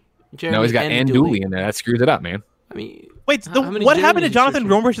Dooley. No, he's got N. Dooley in there. That screws it up, man. I mean... Wait, what happened to Jonathan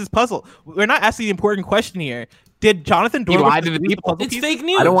Dornbush's puzzle? We're not asking the important question here. Did Jonathan Dornbush lie to the people? It's fake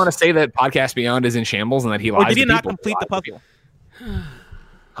news. I don't want to say that Podcast Beyond is in shambles and that he lies. Or did he not complete the puzzle?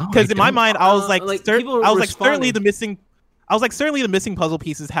 Because in my mind, I was certainly the missing puzzle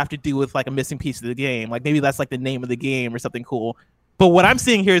pieces have to do with like a missing piece of the game. Like maybe that's like the name of the game or something cool. But what I'm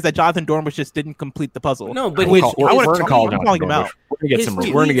seeing here is that Jonathan Dornbush just didn't complete the puzzle. No, but we're going to call him out. We're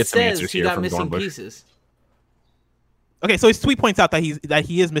going to get some answers here from Dornbush. Pieces. Okay, so his tweet points out that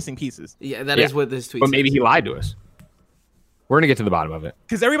he is missing pieces. Yeah, that is what this tweet says. But maybe he lied to us. We're gonna get to the bottom of it.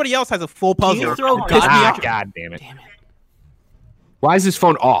 Because everybody else has a full puzzle. Can you throw God damn it. Why is his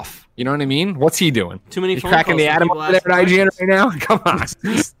phone off? You know what I mean? What's he doing? Too many He's phone cracking calls the from atom people over there at asking IGN right now. Come on,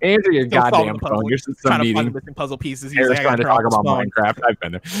 answer your goddamn phone. You're some trying to meeting. find missing puzzle pieces. He's trying to talk about Minecraft. I've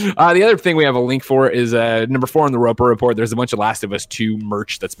been there. The other thing we have a link for is number 4 on the Roper Report. There's a bunch of Last of Us 2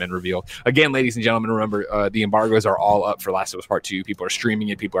 merch that's been revealed. Again, ladies and gentlemen, remember the embargoes are all up for Last of Us Part 2. People are streaming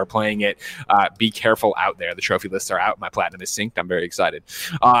it. People are playing it. Be careful out there. The trophy lists are out. My platinum is synced. I'm very excited.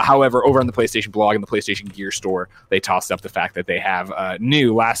 However, over on the PlayStation blog and the PlayStation Gear store, they tossed up the fact that they have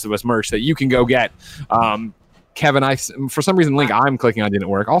new Last of Us merch that you can go get. Kevin, for some reason, link I'm clicking on didn't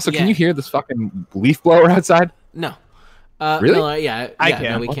work. Also, can you hear this fucking leaf blower outside? No. Really? No, I can.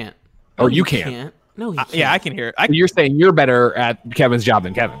 No, we can't. Oh, you can't. No, he can't. Yeah, I can hear it. You're saying you're better at Kevin's job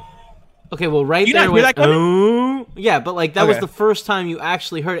than Kevin. Okay, well, right you there. Not hear that, Kevin? Yeah, but like that was the first time you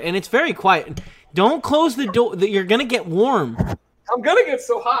actually heard it, and it's very quiet. Don't close the door. You're gonna get warm. I'm gonna get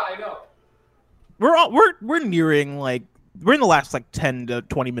so hot. I know. We're nearing like. We're in the last like 10 to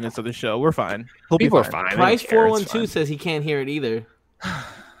 20 minutes of the show. We're fine. People are fine. Price 412 says he can't hear it either. I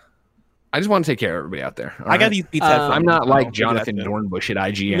just want to take care of everybody out there. I got these beats headphones. I'm not like Jonathan Dornbush at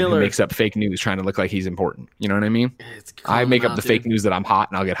IGN who makes up fake news trying to look like he's important. You know what I mean? I make up the fake news that I'm hot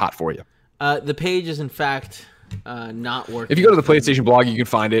and I'll get hot for you. The page is in fact not working. If you go to the PlayStation blog, you can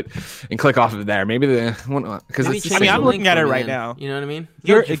find it and click off of there. Maybe because I'm looking at it right now. You know what I mean?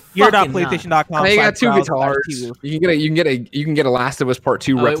 Gear.playstation.com. They got 2 guitars. You can get a Last of Us Part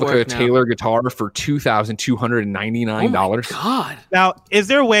 2 replica Taylor guitar for $2,299. Oh my God! Now, is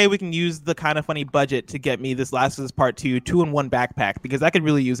there a way we can use the kind of funny budget to get me this Last of Us Part 2 2-in-1 backpack? Because I could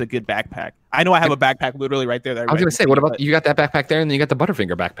really use a good backpack. I know I have a backpack literally right there. I was gonna say, what about you got that backpack there, and then you got the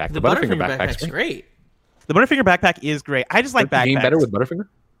Butterfinger backpack. The Butterfinger backpack's great. The Butterfinger backpack is great. I just like backpacks. Game better with Butterfinger?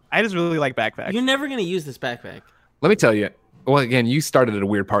 I just really like backpacks. You're never going to use this backpack. Let me tell you. Well, again, you started at a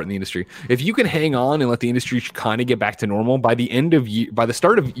weird part in the industry. If you can hang on and let the industry kind of get back to normal, by the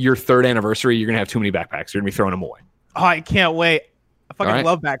start of your 3rd anniversary, you're going to have too many backpacks. You're going to be throwing them away. Oh, I can't wait. I fucking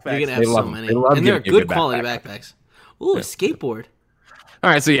love backpacks. You're going to have so many. And they're good quality backpacks. Ooh, a skateboard. All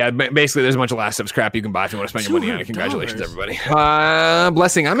right, so yeah, basically there's a bunch of Last of Us crap you can buy if you want to spend your money on it. Congratulations, everybody.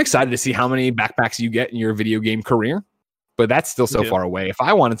 Blessing, I'm excited to see how many backpacks you get in your video game career, but that's still so far away. If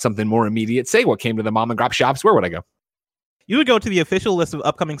I wanted something more immediate, say what came to the mom and pop shops, where would I go? You would go to the official list of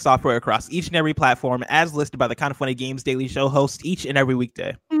upcoming software across each and every platform as listed by the Kind of Funny Games Daily Show host each and every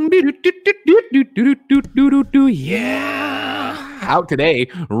weekday. Yeah. Out today,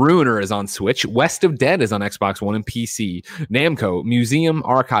 Ruiner is on Switch. West of Dead is on Xbox One and PC. Namco Museum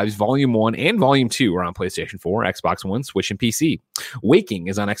Archives Volume 1 and Volume 2 are on PlayStation 4, Xbox One, Switch, and PC. Waking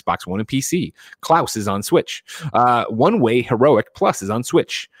is on Xbox One and PC. Klaus is on Switch. One Way Heroic Plus is on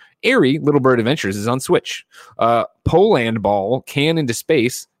Switch. Airy Little Bird Adventures is on Switch. Poland Ball Can into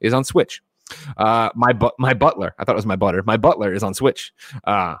Space is on Switch. My Butler, I thought it was My Butter. My Butler is on Switch.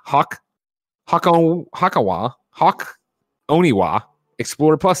 Oniwa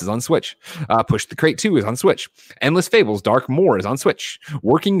Explorer Plus is on Switch. Push the Crate 2 is on Switch. Endless Fables Dark Moor is on Switch.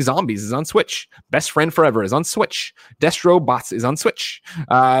 Working Zombies is on Switch. Best Friend Forever is on Switch. Destro Bots is on Switch.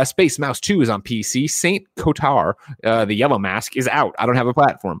 Space Mouse 2 is on PC. Saint Kotar, the Yellow Mask, is out. I don't have a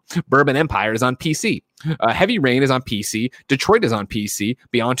platform. Bourbon Empire is on PC. Heavy Rain is on PC. Detroit is on PC.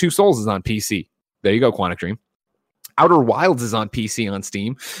 Beyond Two Souls is on PC. There you go, Quantic Dream. Outer Wilds is on PC on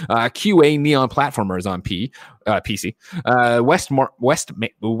Steam. QA Neon Platformer is on PC.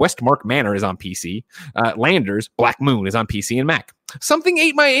 Westmark Manor is on PC. Landers Black Moon is on PC and Mac. Something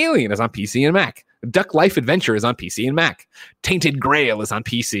Ate My Alien is on PC and Mac. Duck Life Adventure is on PC and Mac. Tainted Grail is on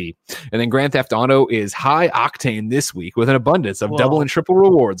PC. And then Grand Theft Auto is high octane this week with an abundance of double and triple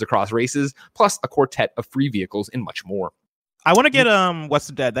rewards across races, plus a quartet of free vehicles and much more. I want to get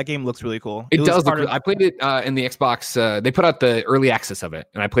West of Dead. That game looks really cool. It does. I played it in the Xbox. They put out the early access of it,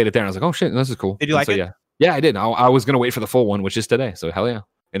 and I played it there. And I was like, "Oh shit, this is cool." Did you like it? Yeah, I did. I was gonna wait for the full one, which is today. So hell yeah!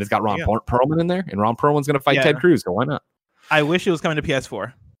 And it's got Ron Perlman in there, and Ron Perlman's gonna fight Ted Cruz. So why not? I wish it was coming to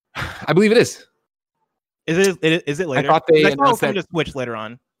PS4. I believe it is. Is it later? I thought they announced it was coming to Switch later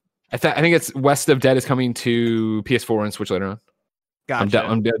on. I think it's West of Dead is coming to PS4 and Switch later on. Gotcha.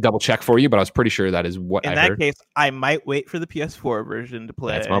 I'm double check for you, but I was pretty sure that is what I heard. In that case, I might wait for the PS4 version to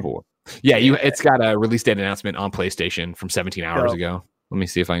play. That's my boy. Yeah, it's got a release date announcement on PlayStation from 17 hours ago. Let me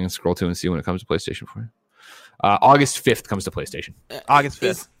see if I can scroll to and see when it comes to PlayStation for you. August 5th comes to PlayStation. August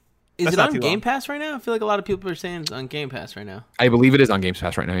 5th. Is it on Game Pass right now? I feel like a lot of people are saying it's on Game Pass right now. I believe it is on Game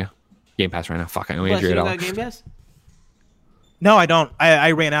Pass right now, yeah. Game Pass right now. Fuck, I know Andrew at all. Game Pass? No, I don't.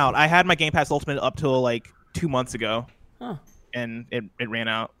 I ran out. I had my Game Pass Ultimate up till like 2 months ago. Huh. And it ran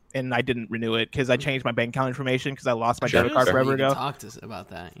out. and I didn't renew it because I changed my bank account information because I lost my Sure. debit card forever ago. Talk to us about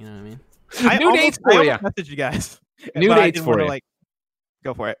that. You know what I mean? New dates for you. Message you guys. New dates for you. Like,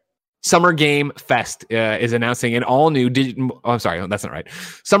 go for it. Summer Game Fest is announcing an all new I'm sorry, that's not right.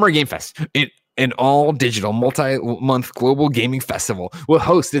 Summer Game Fest, an all digital multi-month global gaming festival, will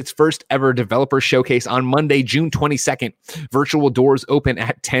host its first ever developer showcase on Monday, June 22nd. Virtual doors open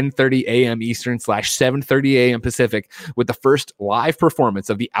at 10:30 a.m. Eastern / 7:30 a.m. Pacific, with the first live performance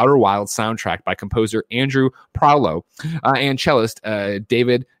of the Outer Wilds soundtrack by composer Andrew Prowlo and cellist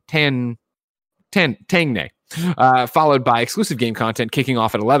David Tangnay. Followed by exclusive game content kicking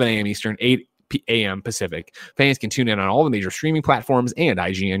off at 11 a.m. Eastern, 8 a.m. Pacific. Fans can tune in on all the major streaming platforms and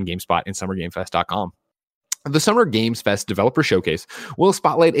IGN, GameSpot, and SummerGameFest.com. The Summer Games Fest Developer Showcase will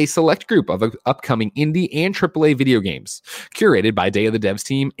spotlight a select group of upcoming indie and AAA video games, curated by Day of the Devs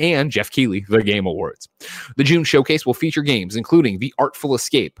team and Jeff Keighley, the Game Awards. The June showcase will feature games including The Artful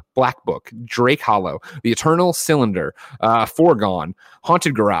Escape, Black Book, Drake Hollow, The Eternal Cylinder, Foregone,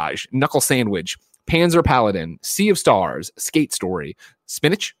 Haunted Garage, Knuckle Sandwich, Panzer Paladin, Sea of Stars, Skate Story,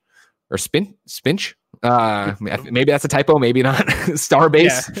 Spinach, or Spinch? Maybe that's a typo, maybe not.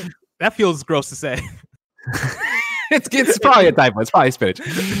 Starbase. Yeah, that feels gross to say. it's probably a typo. It's probably Spinach.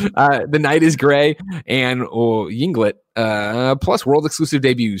 The Night is Gray and Yinglet, plus world exclusive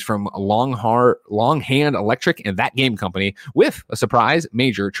debuts from Longhand Electric and That Game Company, with a surprise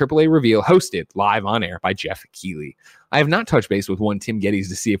major AAA reveal hosted live on air by Jeff Keighley. I have not touched base with one Tim Geddes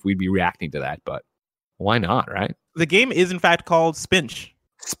to see if we'd be reacting to that, but why not, right? The game is in fact called Spinch.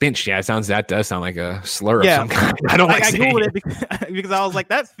 Spinch, yeah, that does sound like a slur of some kind. I don't like saying it because I was like,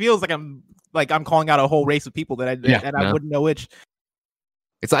 that feels like I'm calling out a whole race of people that I wouldn't know which.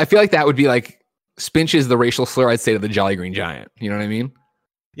 I feel like that would be like Spinch is the racial slur I'd say to the Jolly Green Giant. You know what I mean?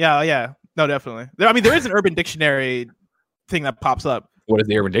 Yeah. No, definitely. There is an Urban Dictionary thing that pops up. What does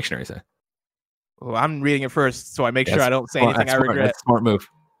the Urban Dictionary say? Well, I'm reading it first, so I make sure I don't say anything I regret. That's a smart move.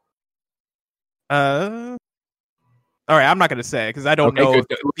 All right, I'm not going to say it because I don't know.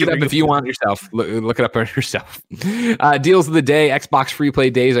 Look it up if you want yourself. Look it up on yourself. Deals of the day. Xbox free play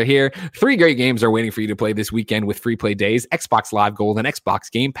days are here. 3 great games are waiting for you to play this weekend with free play days. Xbox Live Gold and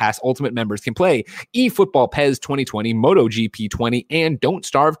Xbox Game Pass Ultimate members can play eFootball PES 2020, MotoGP 20, and Don't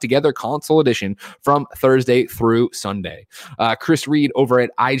Starve Together Console Edition from Thursday through Sunday. Chris Reed over at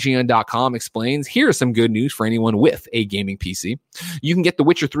IGN.com explains, here's some good news for anyone with a gaming PC. You can get The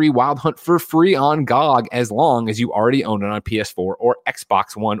Witcher 3 Wild Hunt for free on GOG as long as you already own it on PS4 or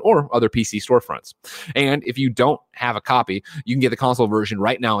Xbox One or other PC storefronts. And if you don't have a copy, you can get the console version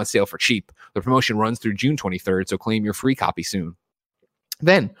right now on sale for cheap. The promotion runs through June 23rd, so claim your free copy soon.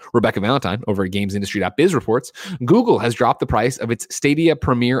 Then, Rebecca Valentine over at GamesIndustry.biz reports, Google has dropped the price of its Stadia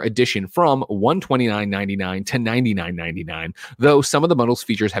Premier Edition from $129.99 to $99.99, though some of the bundle's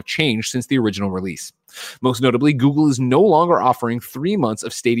features have changed since the original release. Most notably, Google is no longer offering 3 months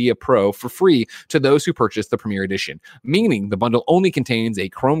of Stadia Pro for free to those who purchase the Premier Edition, meaning the bundle only contains a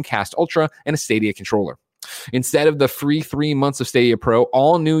Chromecast Ultra and a Stadia controller. Instead of the free 3 months of Stadia Pro,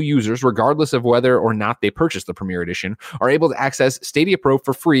 all new users, regardless of whether or not they purchase the Premier Edition, are able to access Stadia Pro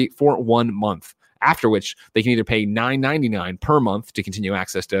for free for 1 month, after which they can either pay $9.99 per month to continue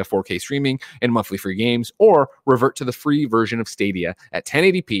access to 4K streaming and monthly free games, or revert to the free version of Stadia at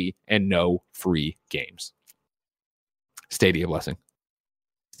 1080p and no free games. Stadia blessing.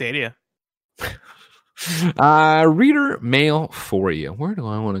 Stadia. Reader mail for you. Where do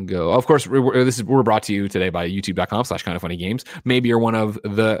I want to go? Of course, we're brought to you today by youtube.com/kindoffunnygames. Maybe you're one of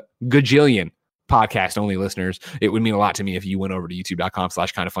the gajillion podcast only listeners. It would mean a lot to me if you went over to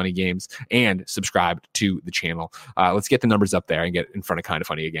youtube.com/kindoffunnygames and subscribed to the channel. Let's get the numbers up there and get in front of Kind of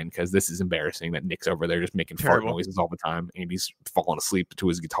Funny again, because this is embarrassing that Nick's over there just making fart noises all the time and he's falling asleep to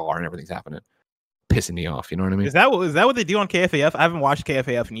his guitar and everything's happening. Pissing me off, you know what I mean? Is that what they do on KFAF? I haven't watched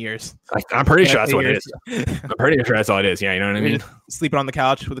KFAF in years. I'm pretty sure that's what it is. I'm pretty sure that's all it is. Yeah, you know what I mean? Sleeping on the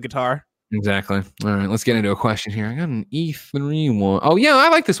couch with a guitar. Exactly. All right, let's get into a question here. I got an E3 one. Oh, yeah, I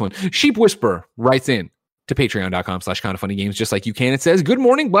like this one. Sheep Whisperer writes in to patreon.com/kindoffunnygames, just like you can. It says, good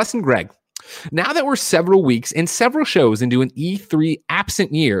morning, Bless and Greg. Now that we're several weeks and several shows into an E3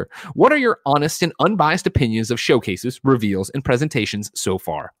 absent year, what are your honest and unbiased opinions of showcases, reveals, and presentations so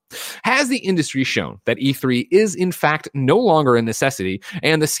far? Has the industry shown that E3 is in fact no longer a necessity,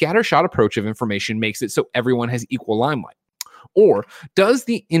 and the scattershot approach of information makes it so everyone has equal limelight? Or does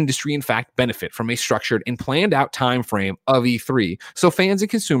the industry in fact benefit from a structured and planned out time frame of E3, so fans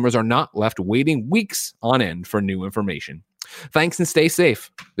and consumers are not left waiting weeks on end for new information? Thanks and stay safe,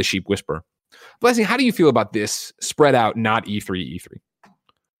 the Sheep Whisperer. Blessing, how do you feel about this spread out, not E3?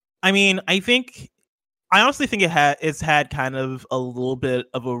 I mean, I think I honestly think it's had kind of a little bit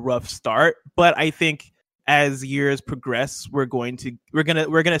of a rough start, but I think as years progress, we're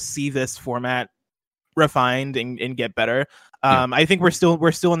gonna see this format refined and get better. I think we're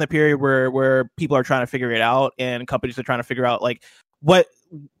still in the period where people are trying to figure it out, and companies are trying to figure out like what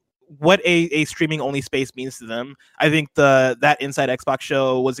a streaming only space means to them. I think that Inside Xbox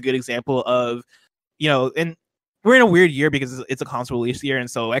show was a good example of, and we're in a weird year because it's a console release year, and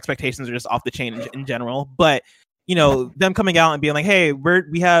so expectations are just off the chain in general. But them coming out and being like, "Hey,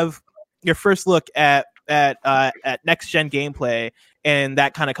 we have your first look at next gen gameplay," and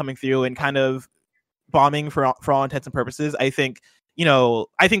that kind of coming through and kind of bombing for all intents and purposes. I think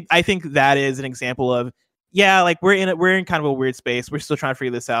that is an example of, like we're in kind of a weird space. We're still trying to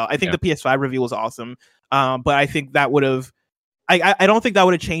figure this out. I think the PS5 reveal was awesome, but I think that would have, I don't think that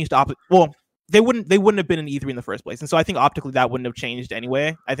would have changed. Well, they wouldn't have been in E3 in the first place, and so I think optically that wouldn't have changed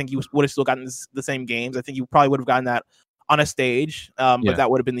anyway. I think you would have still gotten the same games. I think you probably would have gotten that on a stage, but that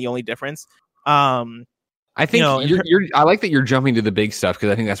would have been the only difference. I think I like that you're jumping to the big stuff because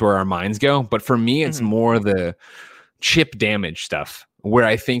I think that's where our minds go. But for me, it's more the chip damage stuff where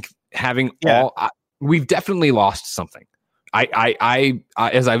I think having we've definitely lost something. I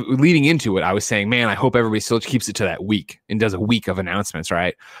as I leading into it, I was saying, man, I hope everybody still keeps it to that week and does a week of announcements,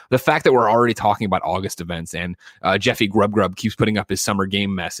 right? The fact that we're already talking about August events and Jeffy Grub keeps putting up his summer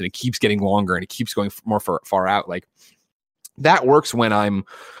game mess and it keeps getting longer and it keeps going more far out. Like that works when I'm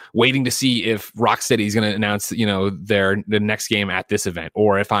waiting to see if Rocksteady is going to announce, the next game at this event,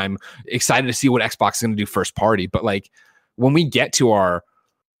 or if I'm excited to see what Xbox is going to do first party. But like when we get to our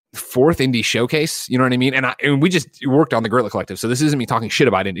fourth indie showcase, you know what I mean? And we just worked on the Guerrilla Collective. So this isn't me talking shit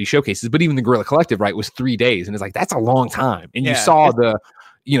about indie showcases, but even the Guerrilla Collective, right, was 3 days. And it's like, that's a long time. And you saw the,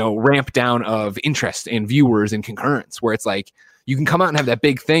 ramp down of interest and viewers and concurrence where it's like, you can come out and have that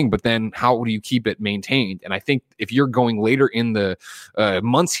big thing, but then how do you keep it maintained? And I think if you're going later in the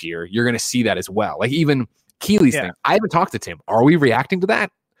months here, you're going to see that as well. Like even Keeley's thing. I haven't talked to Tim. Are we reacting to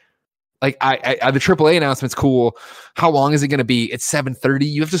that? Like the AAA announcement's cool. How long is it going to be? It's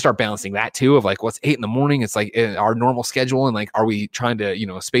 7:30. You have to start balancing that too. Of like, what's 8 a.m? It's like our normal schedule, and like, are we trying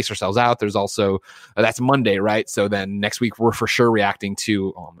to space ourselves out? There's also that's Monday, right? So then next week we're for sure reacting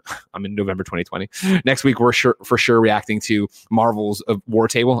to. I'm in November 2020. Next week we're for sure reacting to Marvel's War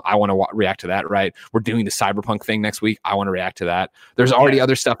Table. I want to react to that, right? We're doing the Cyberpunk thing next week. I want to react to that. There's already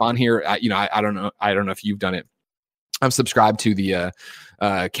other stuff on here. I don't know. I don't know if you've done it. I'm subscribed to the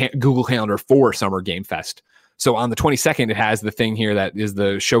Google Calendar for Summer Game Fest. So on the 22nd, it has the thing here that is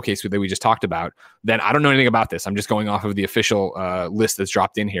the showcase that we just talked about. Then I don't know anything about this. I'm just going off of the official list that's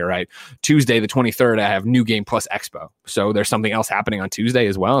dropped in here, right? Tuesday, the 23rd, I have New Game Plus Expo. So there's something else happening on Tuesday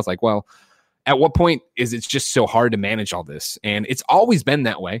as well. It's like, well, at what point is it just so hard to manage all this? And it's always been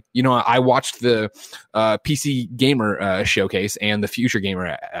that way. I watched the PC Gamer showcase and the Future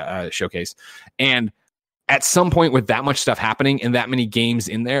Gamer showcase. And at some point with that much stuff happening and that many games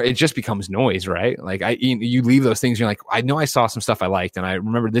in there, it just becomes noise, right? Like you leave those things, you're like, I know I saw some stuff I liked and I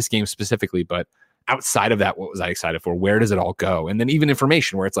remember this game specifically, but outside of that, what was I excited for? Where does it all go? And then even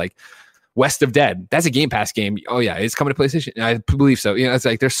information where it's like West of Dead, that's a Game Pass game. Oh yeah, it's coming to PlayStation. I believe so. It's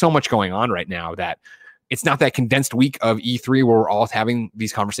like there's so much going on right now that it's not that condensed week of E3 where we're all having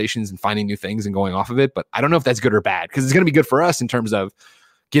these conversations and finding new things and going off of it. But I don't know if that's good or bad because it's going to be good for us in terms of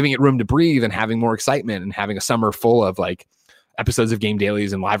giving it room to breathe and having more excitement and having a summer full of like episodes of game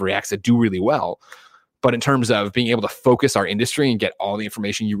dailies and live reacts that do really well. But in terms of being able to focus our industry and get all the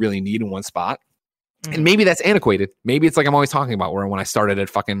information you really need in one spot, and maybe that's antiquated. Maybe it's like I'm always talking about where when I started at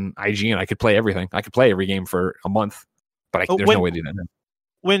fucking IGN, I could play everything. I could play every game for a month, but there's no way to do that.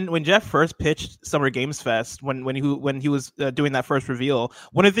 When Jeff first pitched Summer Games Fest, when he was doing that first reveal,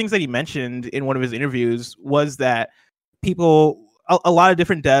 one of the things that he mentioned in one of his interviews was that a lot of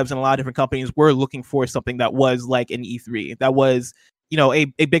different devs and a lot of different companies were looking for something that was like an E3, that was,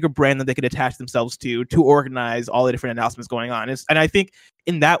 a bigger brand that they could attach themselves to organize all the different announcements going on. And I think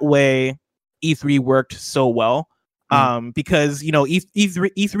in that way, E3 worked so well because,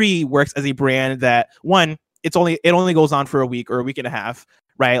 E3 works as a brand that, one, it only goes on for a week or a week and a half,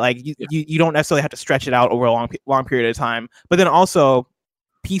 right? Like you don't necessarily have to stretch it out over a long period of time. But then also,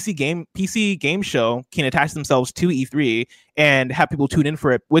 PC game show can attach themselves to E3 and have people tune in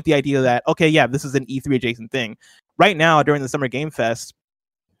for it with the idea that, okay, yeah, this is an E3 adjacent thing. Right now, during the Summer Game Fest,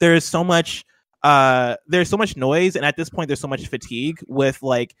 there's so much noise, and at this point, there's so much fatigue with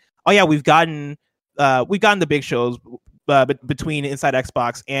like, oh yeah, we've gotten the big shows, between Inside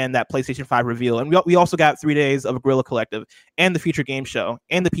Xbox and that PlayStation 5 reveal. And we also got 3 days of Guerrilla Collective and the Future Game Show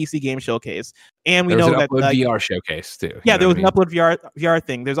and the PC Game Showcase. And we know that Upload VR showcase too. Yeah, there was an Upload VR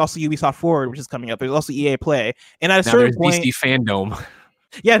thing. There's also Ubisoft Forward, which is coming up. There's also EA Play. And at a certain point, DC Fandom.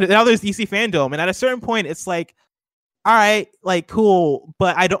 Yeah, now there's DC Fandom. And at a certain point, it's like, all right, like cool,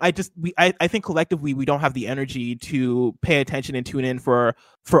 but I think collectively we don't have the energy to pay attention and tune in for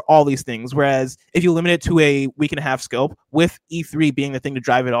all these things. Whereas if you limit it to a week and a half scope, with E3 being the thing to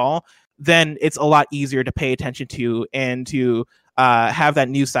drive it all, then it's a lot easier to pay attention to and to have that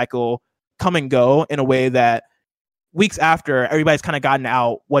news cycle come and go in a way that weeks after everybody's kind of gotten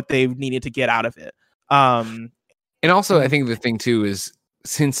out what they've needed to get out of it. And also, I think the thing too is,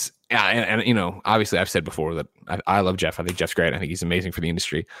 since and you know, obviously I've said before that I love Jeff. I think Jeff's great. I think he's amazing for the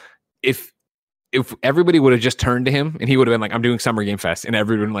industry. If everybody would have just turned to him and he would have been like, I'm doing Summer Game Fest, and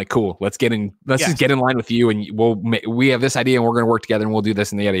everyone like, cool, let's just get in line with you, and we have this idea and we're going to work together and we'll do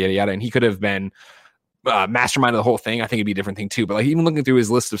this and yada yada yada. And he could have been mastermind of the whole thing. I think it'd be a different thing too. But like, even looking through his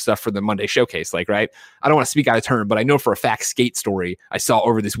list of stuff for the Monday showcase, like, right, I don't want to speak out of turn, but I know for a fact Skate Story I saw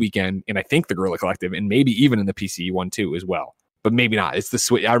over this weekend, and I think the Guerrilla Collective, and maybe even in the PC one too as well. But maybe not. It's the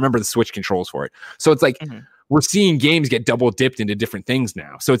Switch. I remember the Switch controls for it. So it's like we're seeing games get double dipped into different things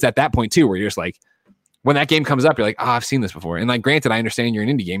now. So it's at that point too where you're just like, when that game comes up, you're like, I've seen this before. And like, granted, I understand you're an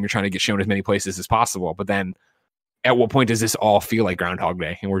indie game. You're trying to get shown as many places as possible. But then at what point does this all feel like Groundhog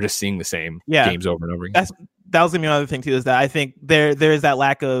Day? And we're just seeing the same games over and over again. That was gonna be another thing too, is that I think there is that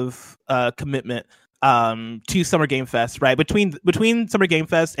lack of commitment to Summer Game Fest, right? Between Summer Game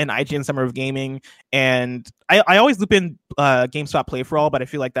Fest and IGN Summer of Gaming, and I always loop in GameSpot Play for All, but I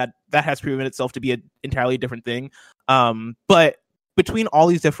feel like that has proven itself to be an entirely different thing. But between all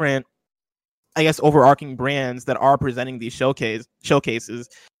these different, I guess, overarching brands that are presenting these showcases,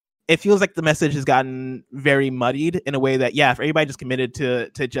 it feels like the message has gotten very muddied in a way that, if everybody just committed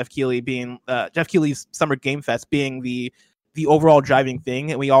to Jeff Keighley's Summer Game Fest being the overall driving thing,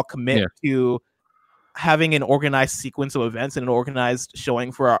 and we all commit to having an organized sequence of events and an organized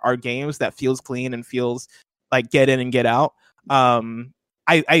showing for our games that feels clean and feels like get in and get out.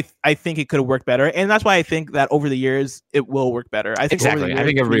 I think it could have worked better, and that's why I think that over the years it will work better. I think exactly. I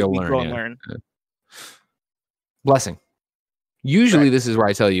think everybody will learn. Blessing. Usually this is where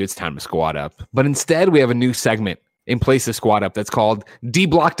I tell you it's time to squad up, but instead we have a new segment in place of squad up that's called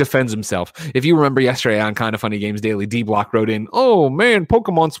D-Block Defends Himself. If you remember yesterday on Kind of Funny Games Daily, D-Block wrote in, oh man,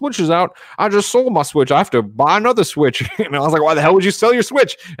 Pokemon Switch is out. I just sold my Switch. I have to buy another Switch. And I was like, why the hell would you sell your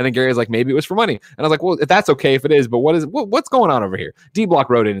Switch? And then Gary was like, maybe it was for money. And I was like, well, if that's okay if it is, but what's going on over here? D-Block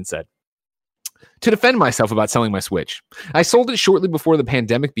wrote in and said, to defend myself about selling my Switch, I sold it shortly before the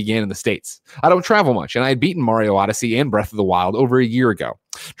pandemic began in the States. I don't travel much, and I had beaten Mario Odyssey and Breath of the Wild over a year ago.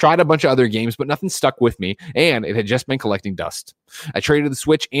 Tried a bunch of other games, but nothing stuck with me, and it had just been collecting dust. I traded the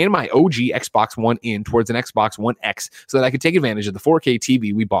Switch and my OG Xbox One in towards an Xbox One X so that I could take advantage of the 4K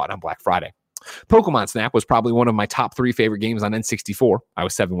TV we bought on Black Friday. Pokemon Snap was probably one of my top 3 favorite games on N64. I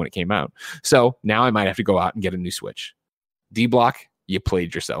was 7 when it came out. So now I might have to go out and get a new Switch. D-Block, you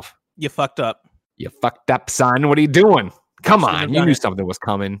played yourself. You fucked up. You fucked up, son. What are you doing? Come on. You knew something was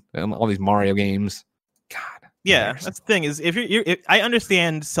coming. All these Mario games. God. Yeah, that's the thing is, if I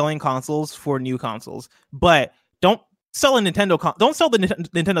understand selling consoles for new consoles, but don't sell a don't sell the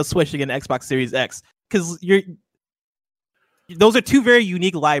Nintendo Switch to get an Xbox Series X, because those are two very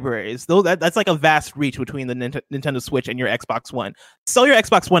unique libraries. That's like a vast reach between the Nintendo Switch and your Xbox One. Sell your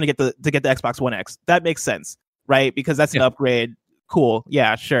Xbox One to get the Xbox One X. That makes sense, right? Because that's an upgrade. Cool.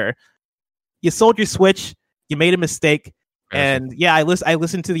 Yeah, sure. You sold your Switch. You made a mistake. And I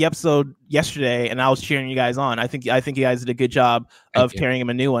listened to the episode yesterday, and I was cheering you guys on. I think you guys did a good job of carrying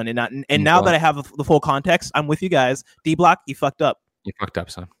him a new one. And now that I have the full context, I'm with you guys. D-Block, you fucked up. You fucked up,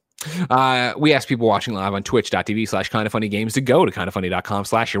 son. We ask people watching live on twitch.tv/kindoffunnygames to go to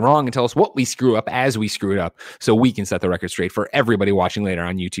kindoffunny.com/you're wrong and tell us what we screw up as we screw it up, so we can set the record straight for everybody watching later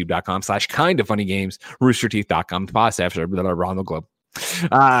on youtube.com/kindoffunnygames, roosterteeth.com, around the globe.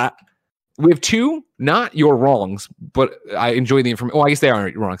 We have 2, not your wrongs, but I enjoy the information. Well, I guess they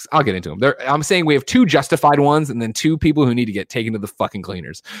aren't wrongs. I'll get into them. I'm saying we have 2 justified ones and then 2 people who need to get taken to the fucking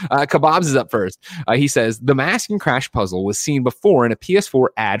cleaners. Kebabs is up first. He says, the Mask and Crash puzzle was seen before in a PS4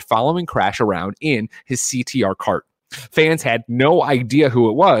 ad following Crash around in his CTR cart. Fans had no idea who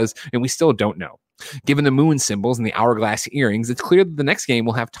it was, and we still don't know. Given the moon symbols and the hourglass earrings, it's clear that the next game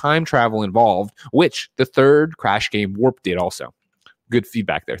will have time travel involved, which the third Crash game, Warp, did also. Good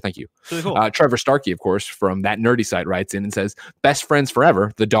feedback there. Thank you. Really cool. Trevor Starkey, of course, from That Nerdy Site, writes in and says, Best Friends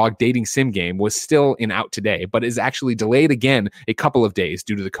Forever, the dog dating sim game, was still out today, but is actually delayed again a couple of days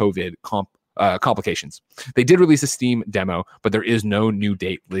due to the COVID complications. They did release a Steam demo, but there is no new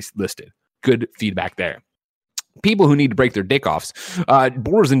date listed. Good feedback there. People who need to break their dick offs.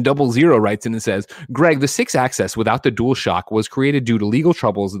 Borzen 00 writes in and says, Greg, the 6-axis without the DualShock was created due to legal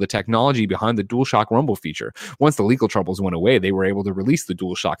troubles of the technology behind the DualShock Rumble feature. Once the legal troubles went away, they were able to release the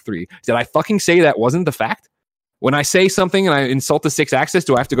DualShock 3. Did I fucking say that wasn't the fact? When I say something and I insult the 6-axis,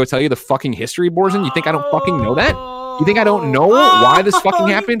 do I have to go tell you the fucking history, Borzen? You think I don't fucking know that? You think I don't know why this fucking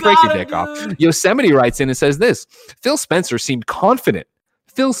happened? Break your dick off. Yosemite writes in and says this. Phil Spencer seemed confident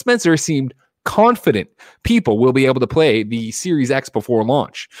people will be able to play the Series X before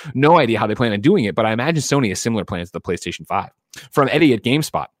launch. No idea how they plan on doing it, but I imagine Sony has similar plans to the PlayStation 5. From Eddie at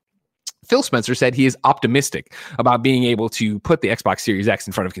GameSpot, Phil Spencer said he is optimistic about being able to put the Xbox Series X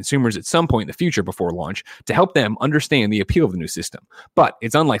in front of consumers at some point in the future before launch to help them understand the appeal of the new system. But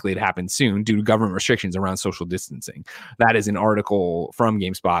it's unlikely to happen soon due to government restrictions around social distancing. That is an article from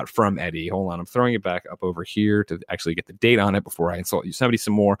GameSpot from Eddie. Hold on, I'm throwing it back up over here to actually get the date on it before I insult Yosemite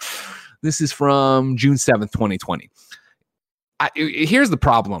some more. This is from June 7th, 2020. Here's the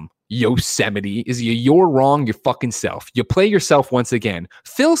problem. Yosemite is you're wrong your fucking self. You play yourself once again.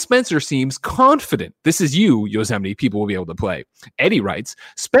 Phil Spencer seems confident. This is you, Yosemite. People will be able to play. Eddie writes,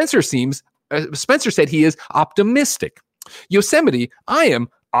 Spencer said he is optimistic. Yosemite, I am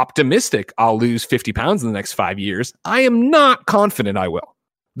optimistic I'll lose 50 pounds in the next 5 years. I am not confident I will.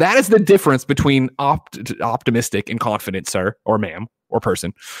 That is the difference between optimistic and confident, sir, or ma'am, or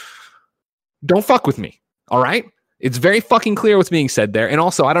person. Don't fuck with me. All right? It's very fucking clear what's being said there. And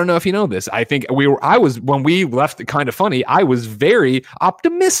also, I don't know if you know this. I think when we left it Kind of Funny, I was very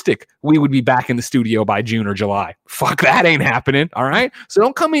optimistic we would be back in the studio by June or July. Fuck, that ain't happening. All right. So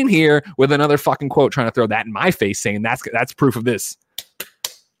don't come in here with another fucking quote trying to throw that in my face saying that's proof of this.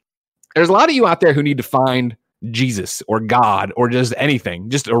 There's a lot of you out there who need to find Jesus or God or just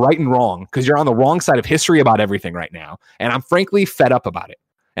anything, just a right and wrong, because you're on the wrong side of history about everything right now. And I'm frankly fed up about it.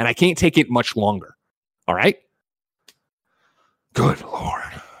 And I can't take it much longer. All right. Good Lord.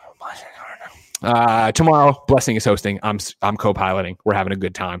 Tomorrow, Blessing is hosting. I'm co-piloting. We're having a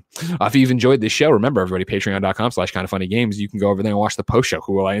good time. If you've enjoyed this show, remember everybody, patreon.com/kindoffunnygames. You can go over there and watch the post show.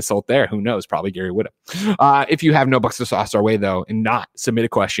 Who will I insult there? Who knows? Probably Gary Whitta. If you have no bucks to sauce our way, though, and not submit a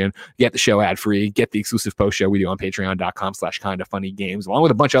question, get the show ad free, get the exclusive post show we do on patreon.com/kindoffunnygames, along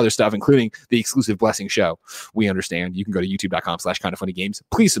with a bunch of other stuff, including the exclusive Blessing show. We understand. You can go to youtube.com/kindoffunnygames.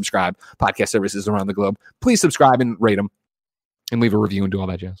 Please subscribe. Podcast services around the globe. Please subscribe and rate them and leave a review and do all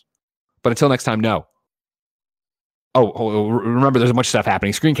that jazz. But until next time, no. Oh, remember, there's a bunch of stuff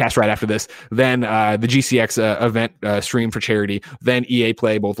happening. Screencast right after this. Then the GCX event stream for charity. Then EA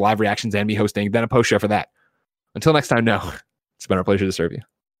Play, both live reactions and me hosting. Then a post show for that. Until next time, no. It's been our pleasure to serve you.